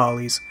treasured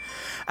follies.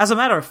 As a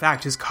matter of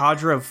fact, his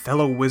cadre of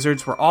fellow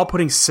wizards were all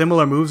putting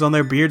similar moves on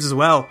their beards as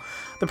well.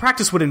 The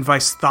practice would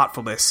invite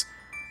thoughtfulness,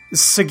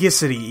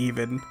 sagacity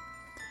even,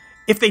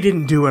 if they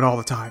didn't do it all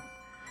the time.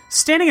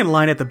 Standing in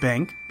line at the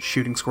bank,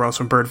 shooting squirrels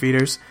from bird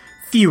feeders,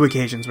 few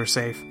occasions were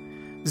safe.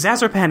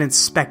 Zazarpan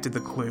inspected the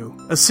clue,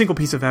 a single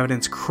piece of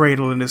evidence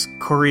cradled in his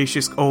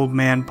courageous old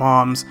man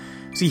palms.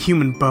 See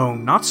human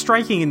bone, not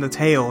striking in the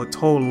tale, it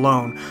told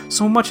alone,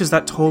 so much as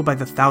that told by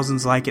the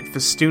thousands like it,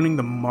 festooning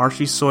the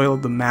marshy soil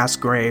of the mass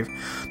grave.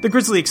 The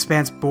grisly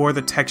expanse bore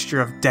the texture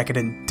of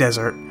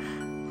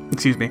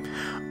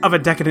of a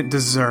decadent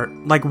dessert,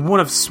 like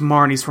one of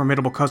Smarnie's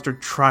formidable custard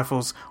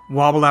trifles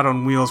wobbled out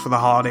on wheels for the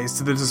holidays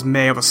to the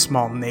dismay of a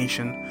small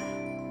nation.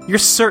 You're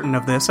certain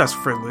of this, asked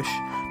Friglish.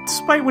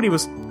 Despite what he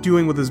was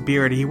doing with his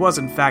beard, he was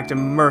in fact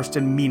immersed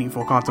in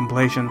meaningful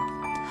contemplation.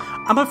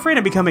 I'm afraid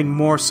I'm becoming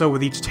more so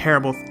with each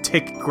terrible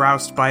tick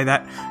groused by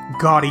that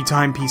gaudy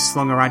timepiece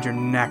slung around your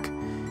neck.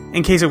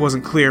 In case it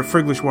wasn't clear,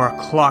 Friglish wore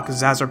a clock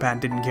Zazarpan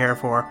didn't care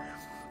for.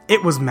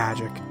 It was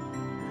magic.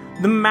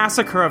 The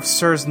massacre of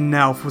Sirs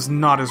Nelf was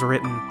not as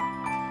written.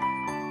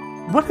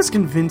 What has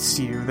convinced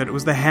you that it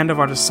was the hand of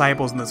our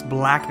disciples in this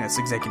blackness?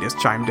 Executus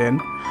chimed in.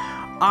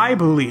 I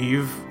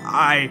believe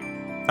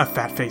a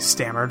fat face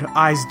stammered,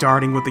 eyes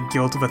darting with the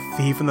guilt of a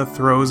thief in the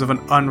throes of an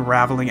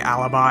unraveling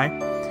alibi.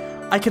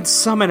 I could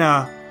summon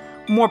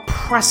more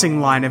pressing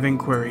line of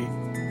inquiry.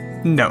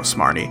 No,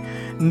 Smarty.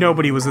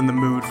 Nobody was in the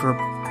mood for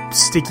a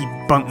sticky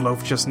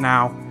buntloaf just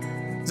now.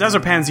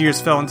 Zazarpan's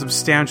ears fell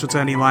insubstantial to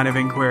any line of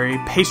inquiry,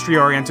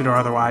 pastry-oriented or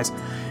otherwise.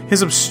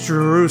 His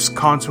abstruse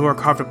contour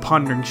carved a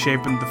pondering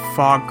shape in the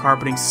fog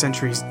carpeting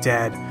centuries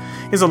dead.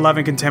 His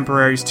 11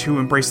 contemporaries, too,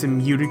 embraced the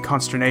muted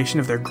consternation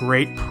of their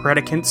great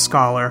predicant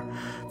scholar.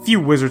 Few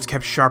wizards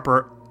kept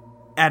sharper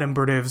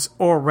adumbratives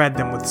or read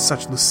them with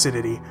such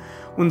lucidity.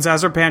 When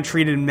Zazarpan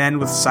treated men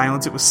with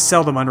silence, it was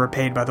seldom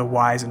unrepaid by the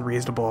wise and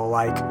reasonable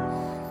alike.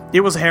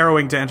 It was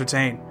harrowing to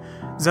entertain.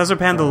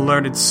 Zazarpan the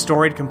learned,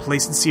 storied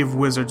complacency of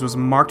wizards was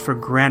marked for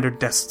grander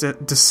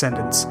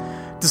descendants.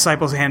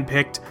 Disciples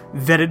handpicked,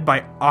 vetted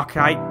by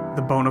Ockite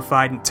the bona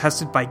fide, and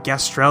tested by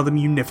Gastrel the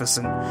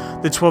munificent.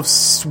 The 12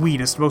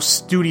 sweetest, most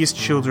studious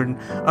children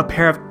a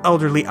pair of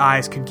elderly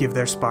eyes could give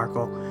their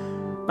sparkle.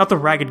 Not the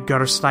ragged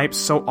gutter snipes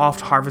so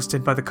oft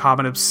harvested by the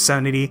common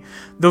obscenity,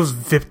 those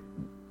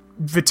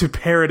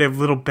vituperative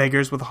little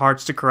beggars with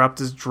hearts to corrupt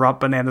as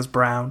drop bananas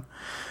brown.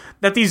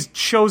 That these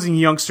chosen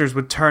youngsters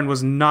would turn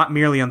was not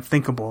merely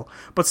unthinkable,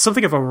 but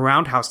something of a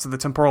roundhouse to the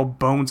temporal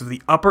bones of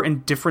the upper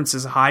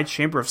indifference's high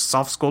chamber of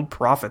soft-skulled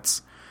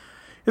prophets.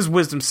 His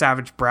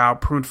wisdom-savage brow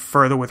pruned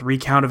further with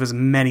recount of his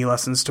many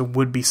lessons to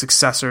would-be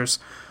successors,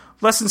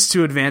 lessons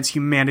to advance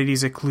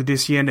humanity's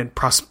ecclesiation and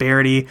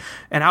prosperity,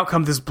 and out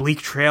come this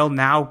bleak trail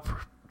now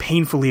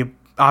painfully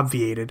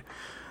obviated.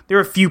 There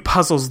were few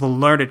puzzles the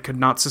learned could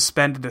not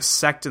suspend and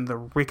dissect in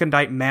the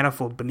recondite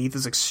manifold beneath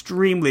his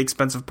extremely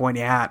expensive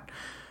pointy hat.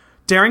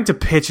 Daring to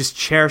pitch his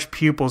cherished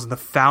pupils in the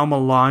foul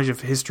melange of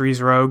history's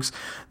rogues,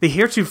 the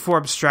heretofore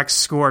abstract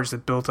scourge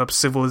that built up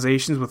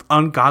civilizations with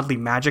ungodly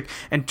magic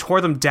and tore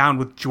them down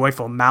with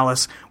joyful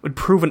malice would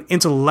prove an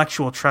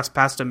intellectual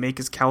trespass to make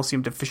his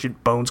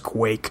calcium-deficient bones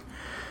quake.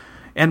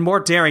 And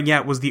more daring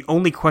yet was the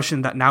only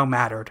question that now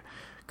mattered.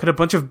 Could a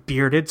bunch of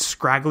bearded,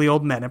 scraggly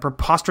old men in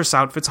preposterous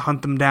outfits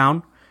hunt them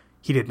down?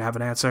 He didn't have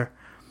an answer.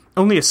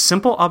 Only a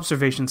simple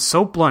observation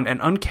so blunt and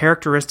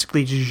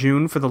uncharacteristically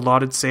jejune for the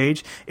lauded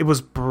sage, it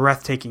was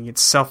breathtaking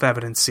its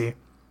self-evidency.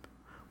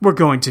 We're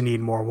going to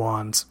need more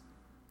wands.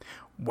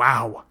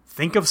 Wow,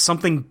 think of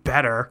something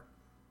better.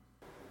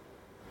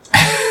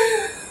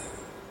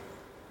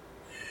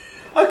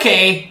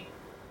 Okay.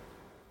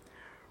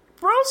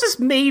 Rose is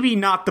maybe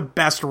not the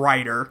best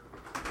writer.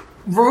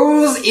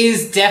 Rose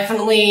is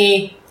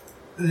definitely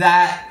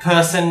that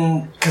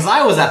person, because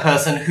I was that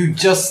person who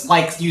just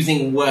likes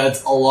using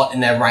words a lot in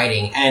their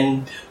writing,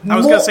 and I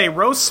was gonna say,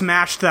 Rose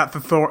smashed that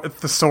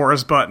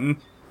thesaurus button.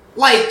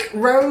 Like,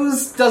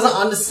 Rose doesn't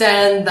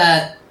understand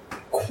that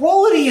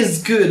quality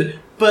is good,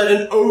 but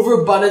an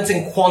overabundance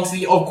in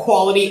quantity of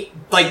quality,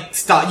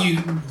 you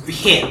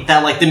hit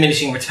that,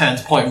 diminishing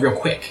returns point real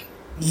quick.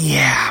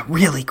 Yeah,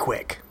 really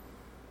quick.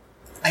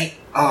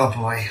 Oh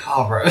boy,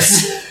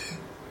 Rose.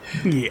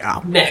 Yeah.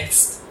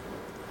 Next.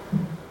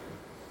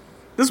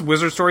 This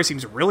wizard story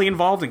seems really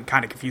involved and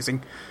kind of confusing.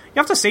 You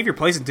have to save your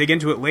place and dig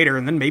into it later,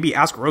 and then maybe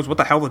ask Rose what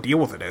the hell the deal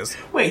with it is.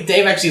 Wait,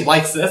 Dave actually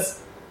likes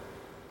this.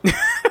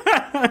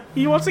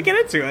 He wants to get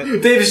into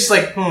it. Dave is just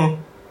like,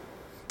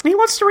 He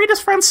wants to read his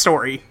friend's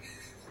story.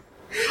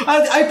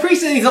 I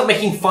appreciate he's not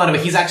making fun of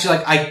it. He's actually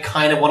like, I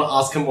kind of want to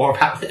ask him more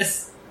about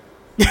this.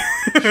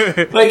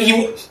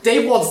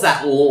 Dave wants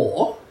that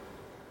lore.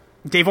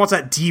 Dave wants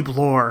that deep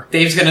lore.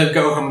 Dave's gonna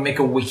go home and make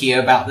a wiki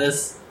about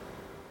this.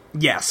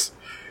 Yes.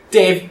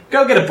 Dave,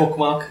 go get a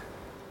bookmark.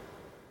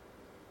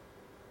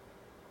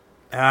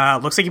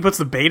 Looks like he puts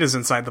the betas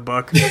inside the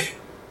book.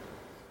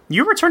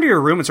 You return to your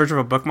room in search of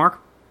a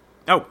bookmark?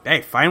 Oh,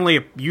 hey, finally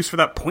a use for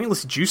that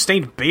pointless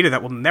juice-stained beta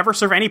that will never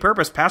serve any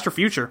purpose, past or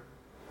future.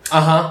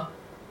 Uh-huh.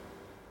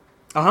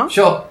 Uh-huh.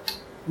 Sure.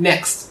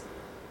 Next.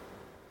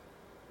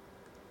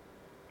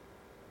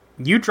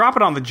 You drop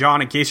it on the John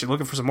in case you're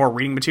looking for some more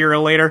reading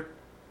material later.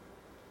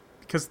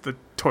 Because the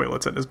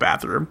toilet's in his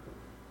bathroom.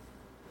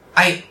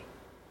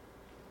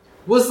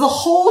 Was the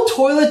whole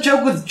toilet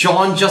joke with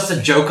John just a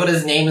joke on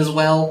his name as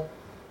well?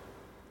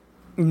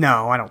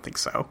 No, I don't think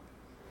so.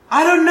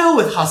 I don't know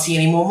with Hussey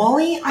anymore,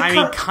 Molly. I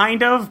mean,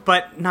 kind of,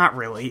 but not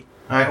really.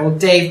 Alright, well,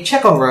 Dave,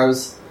 check on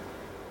Rose.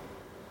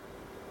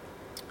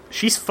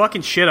 She's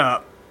fucking shit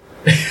up.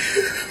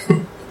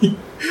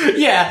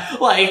 Yeah,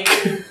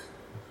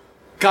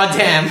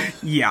 goddamn.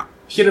 Yeah.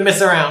 Shouldn't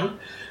mess around.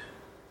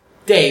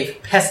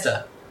 Dave,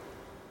 pester.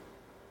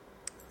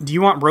 Do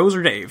you want Rose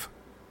or Dave?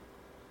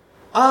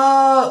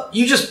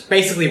 You just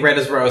basically read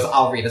as Rose.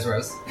 I'll read as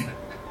Rose.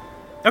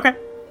 Okay.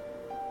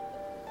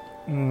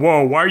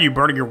 Whoa, why are you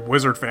burning your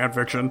wizard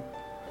fanfiction?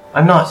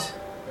 I'm not.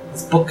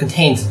 This book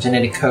contains a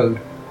genetic code.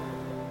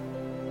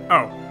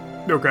 Oh,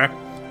 okay.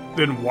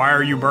 Then why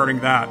are you burning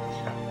that?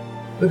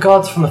 The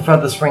gods from the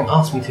furthest ring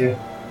asked me to.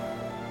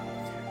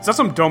 Is that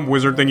some dumb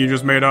wizard thing you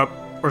just made up?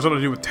 Or something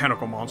to do with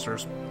tentacle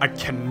monsters? I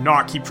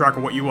cannot keep track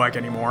of what you like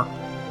anymore.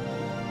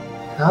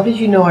 How did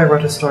you know I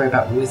wrote a story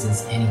about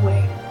wizards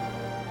anyway?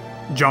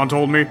 John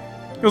told me.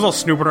 He was all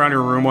snooping around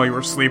your room while you were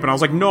asleep, and I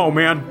was like, no,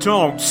 man,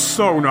 don't.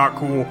 So not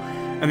cool.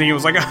 And then he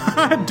was like,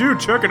 dude,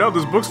 check it out,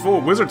 this book's full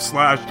of wizard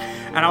slash.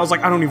 And I was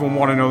like, I don't even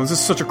want to know, this is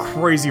such a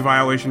crazy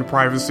violation of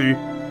privacy.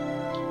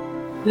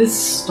 This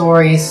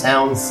story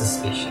sounds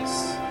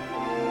suspicious.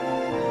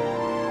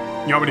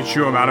 You want me to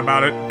chew him out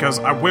about it? Because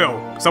I will.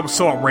 Because that was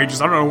so outrageous.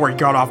 I don't know where he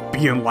got off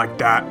being like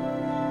that.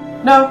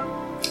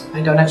 No,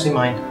 I don't actually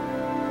mind.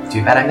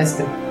 Too bad I missed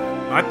him.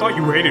 I thought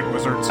you hated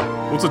wizards.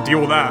 What's the deal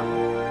with that?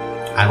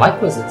 I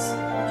like wizards.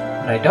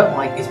 What I don't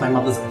like is my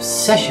mother's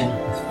obsession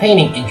with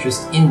feigning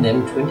interest in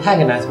them to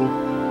antagonize me.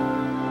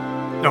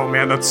 Oh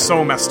man, that's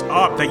so messed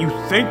up that you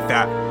think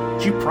that.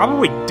 She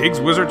probably digs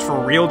wizards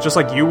for real, just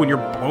like you when you're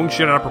blowing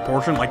shit out of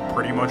proportion, like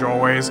pretty much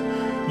always.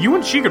 You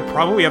and she could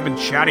probably have been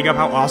chatting up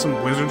how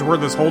awesome wizards were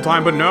this whole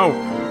time, but no.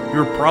 You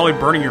were probably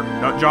burning your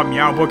nutjob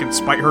meow book and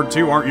spite her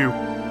too, aren't you?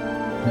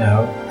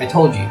 No, I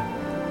told you.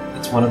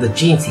 It's one of the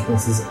gene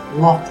sequences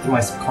locked in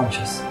my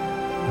subconscious.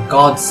 The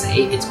gods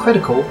say it's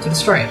critical to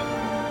destroy it.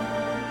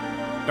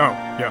 Oh,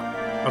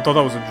 yeah. I thought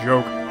that was a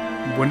joke.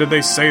 When did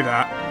they say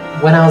that?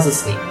 When I was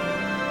asleep.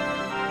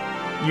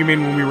 You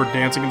mean when we were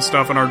dancing and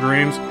stuff in our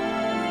dreams?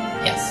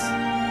 Yes.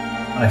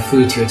 When I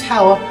flew to a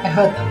tower, I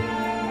heard them.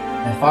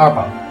 And far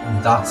above, in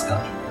the dark sky.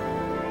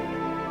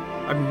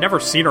 I've never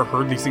seen or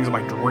heard these things in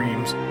my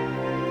dreams.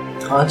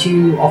 Aren't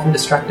you often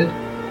distracted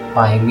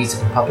by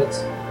music and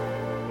puppets?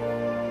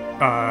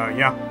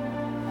 Yeah.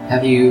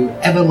 Have you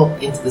ever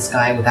looked into the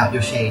sky without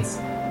your shades?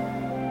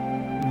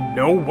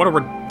 No? What a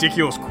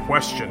ridiculous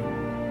question.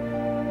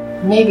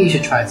 Maybe you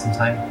should try it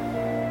sometime.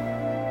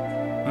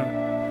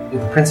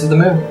 You're the Prince of the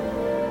Moon.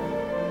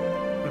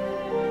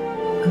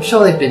 I'm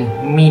sure they've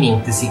been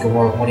meaning to seek a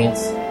royal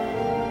audience.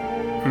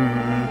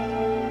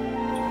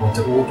 What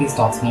do all these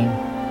dots mean?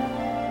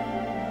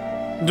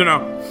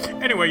 Dunno.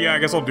 Anyway, yeah, I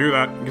guess I'll do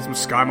that. Get some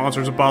sky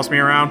monsters to boss me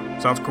around.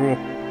 Sounds cool.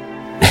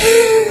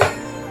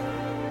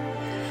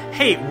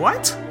 Hey,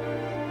 what?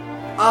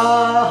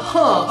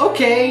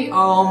 Okay,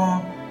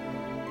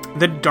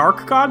 The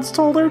Dark Gods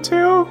told her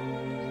to?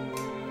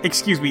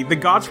 Excuse me, the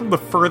gods from the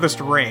furthest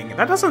ring.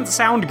 That doesn't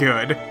sound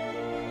good.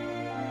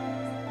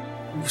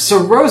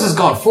 So Rose has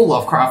gone full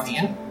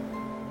Lovecraftian.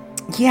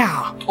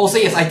 Yeah. Also,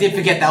 yes, I did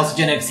forget that was a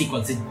genetic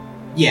sequence.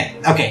 Yeah,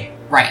 okay,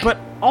 right. But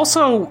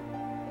also,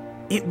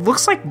 it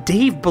looks like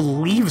Dave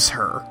believes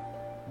her.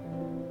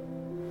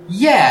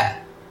 Yeah.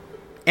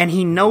 And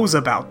he knows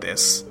about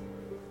this.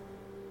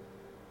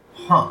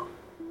 Huh.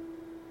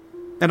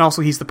 And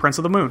also, he's the Prince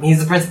of the Moon. He's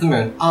the Prince of the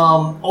Moon.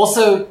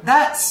 Also,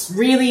 that's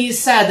really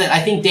sad that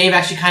I think Dave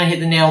actually kind of hit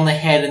the nail on the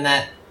head, and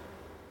that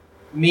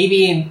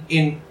maybe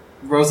in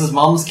Rose's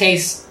mom's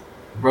case,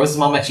 Rose's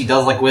mom actually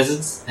does like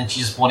wizards, and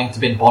she's just wanting to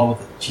be bond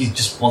with. She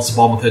just wants to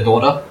bond with her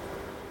daughter.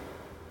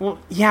 Well,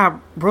 yeah,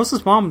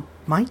 Rose's mom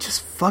might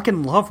just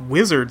fucking love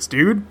wizards,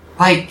 dude.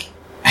 Like,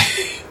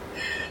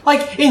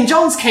 like in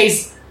John's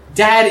case,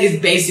 Dad is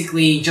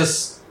basically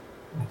just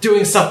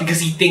doing stuff because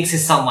he thinks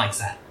his son likes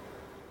that.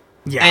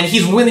 Yeah. And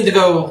he's willing to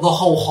go the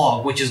whole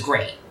hog, which is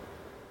great.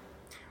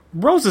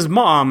 Rose's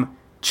mom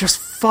just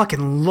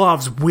fucking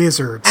loves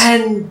wizards.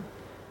 And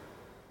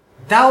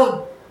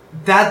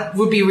that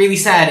would be really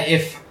sad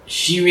if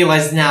she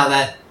realized now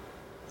that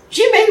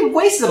she maybe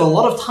wasted a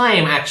lot of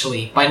time,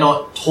 actually, by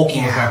not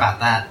talking with her about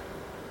that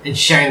and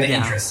sharing the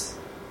interest.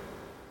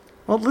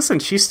 Well, listen,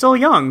 she's still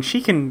young.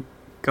 She can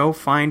go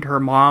find her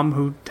mom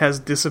who has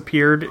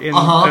disappeared in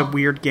a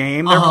weird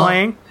game they're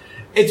playing.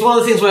 It's one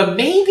of the things where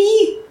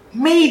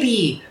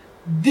maybe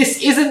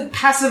this isn't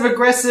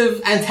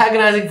passive-aggressive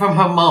antagonizing from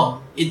her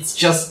mom. It's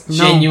just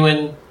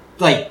genuine,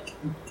 like,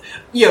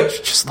 you know...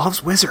 She just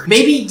loves wizards.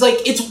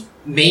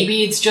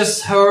 Maybe it's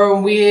just her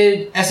own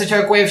weird,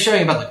 esoteric way of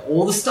showing about, like,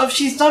 all the stuff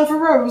she's done for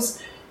Rose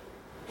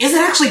isn't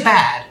actually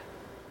bad.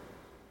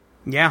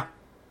 Yeah.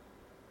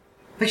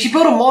 Like, she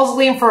built a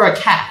mausoleum for a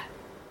cat.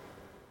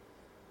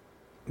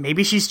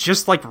 Maybe she's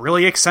just, like,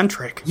 really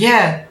eccentric.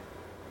 Yeah.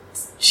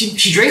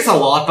 She drinks a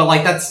lot, but,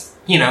 like, that's,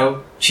 you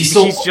know, she's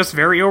just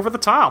very over the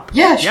top.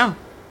 Yeah. Yeah.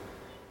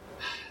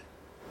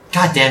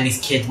 God damn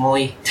these kids,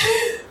 Molly.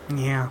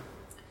 Yeah.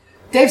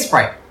 Dave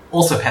Sprite,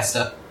 also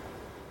Pester.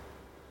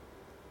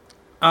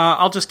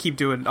 I'll just keep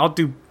doing... I'll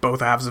do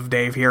both halves of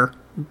Dave here.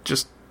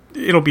 Just...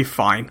 It'll be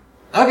fine.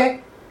 Okay.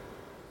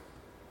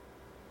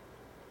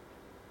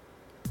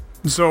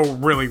 So,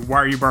 really, why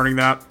are you burning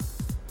that?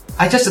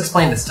 I just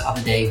explained this to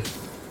other Dave.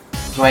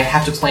 Do I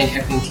have to explain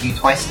everything to you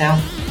twice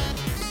now?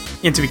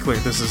 And to be clear,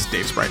 this is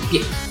Dave Sprite.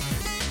 Yeah.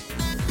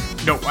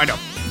 No, I know.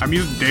 I'm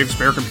using Dave's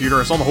spare computer.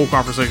 I saw the whole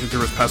conversation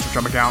through his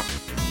PesterChum account.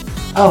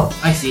 Oh,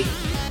 I see.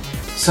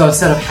 So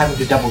instead of having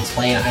to double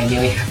explain, I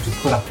merely have to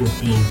put up with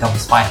being double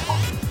spied upon.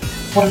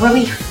 What a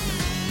relief!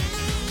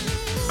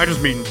 I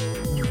just mean,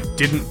 you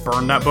didn't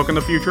burn that book in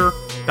the future.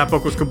 That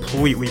book was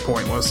completely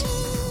pointless.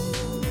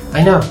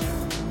 I know,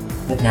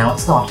 but now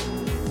it's not.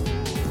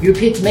 You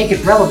appear to make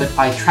it relevant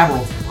by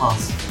traveling to the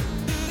past.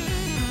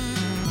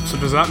 So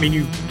does that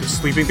mean the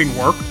sleeping thing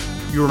worked?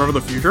 You remember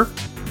the future?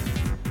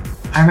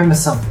 I remember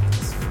some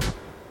things.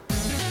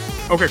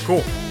 Okay,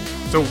 cool.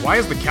 So why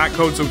is the cat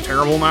code so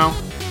terrible now?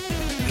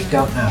 I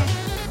don't know.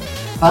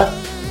 But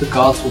the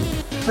gods were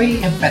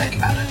pretty emphatic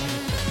about it.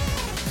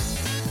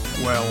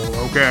 Well,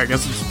 okay, I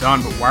guess it's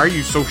done, but why are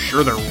you so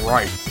sure they're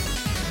right?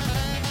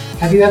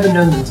 Have you ever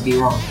known them to be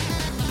wrong?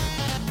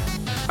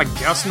 I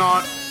guess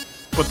not,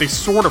 but they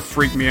sort of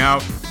freak me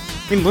out.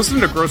 I mean,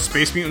 listening to gross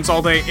space mutants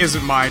all day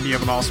isn't my idea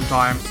of an awesome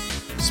time.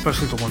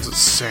 Especially the ones that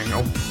sing,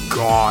 oh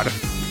god.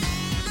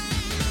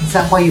 Is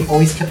that why you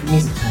always kept the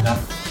music turned up?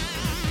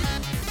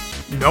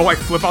 No, I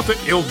flip out the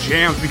ill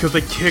jams because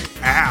they kick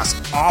ass,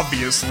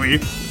 obviously.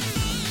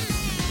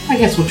 I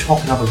guess we'll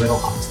chalk another riddle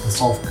up to the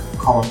solve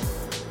column.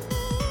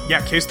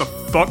 Yeah, case the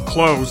fuck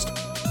closed.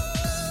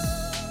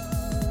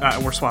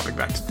 We're swapping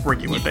back to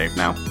regular Dave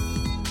now.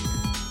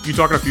 You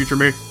talking to future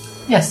me?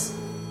 Yes.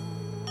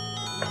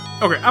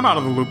 Okay, I'm out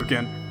of the loop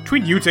again.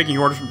 Between you taking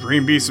orders from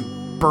Dream Beast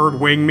and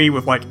bird-winging me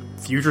with, like,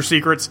 future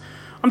secrets,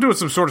 I'm doing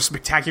some sort of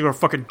spectacular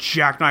fucking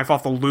jackknife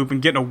off the loop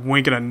and getting a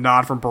wink and a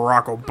nod from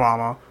Barack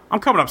Obama. I'm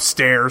coming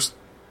upstairs.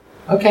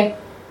 Okay.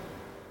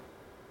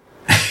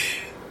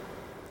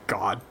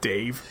 God,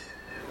 Dave.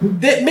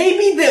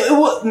 Maybe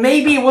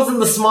it wasn't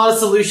the smartest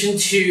solution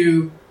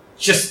to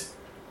just,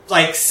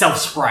 like,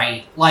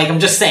 self-spray. Like, I'm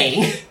just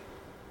saying.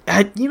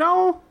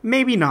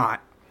 Maybe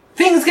not.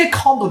 Things get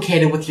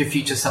complicated with your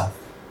future self.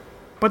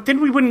 But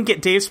then we wouldn't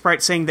get Dave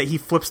Sprite saying that he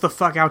flips the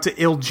fuck out to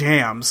ill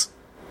jams.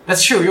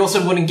 That's true, we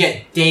also wouldn't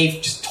get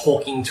Dave just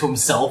talking to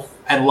himself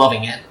and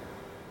loving it.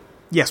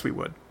 Yes, we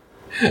would.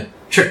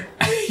 True.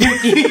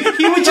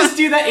 he would just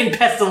do that in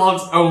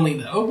Pestilogs only,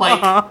 though.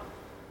 Like...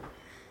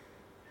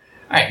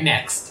 Alright,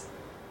 next.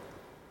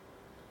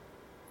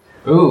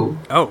 Ooh.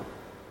 Oh.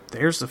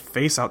 There's the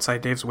face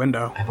outside Dave's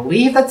window. I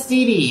believe that's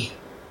Dee Dee.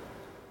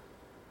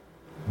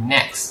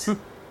 Next.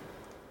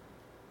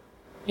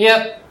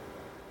 Yep.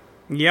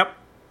 Yep.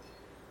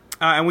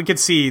 And we can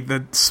see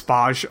the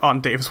spage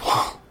on Dave's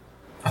wall.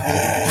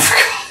 I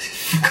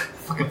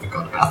fucking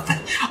forgot about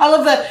that. I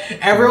love that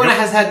everyone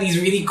has had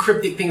these really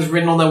cryptic things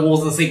written on their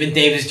walls and Sleep, and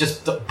Dave has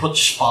just put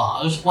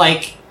spage.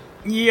 Like...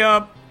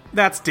 Yep.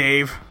 That's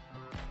Dave.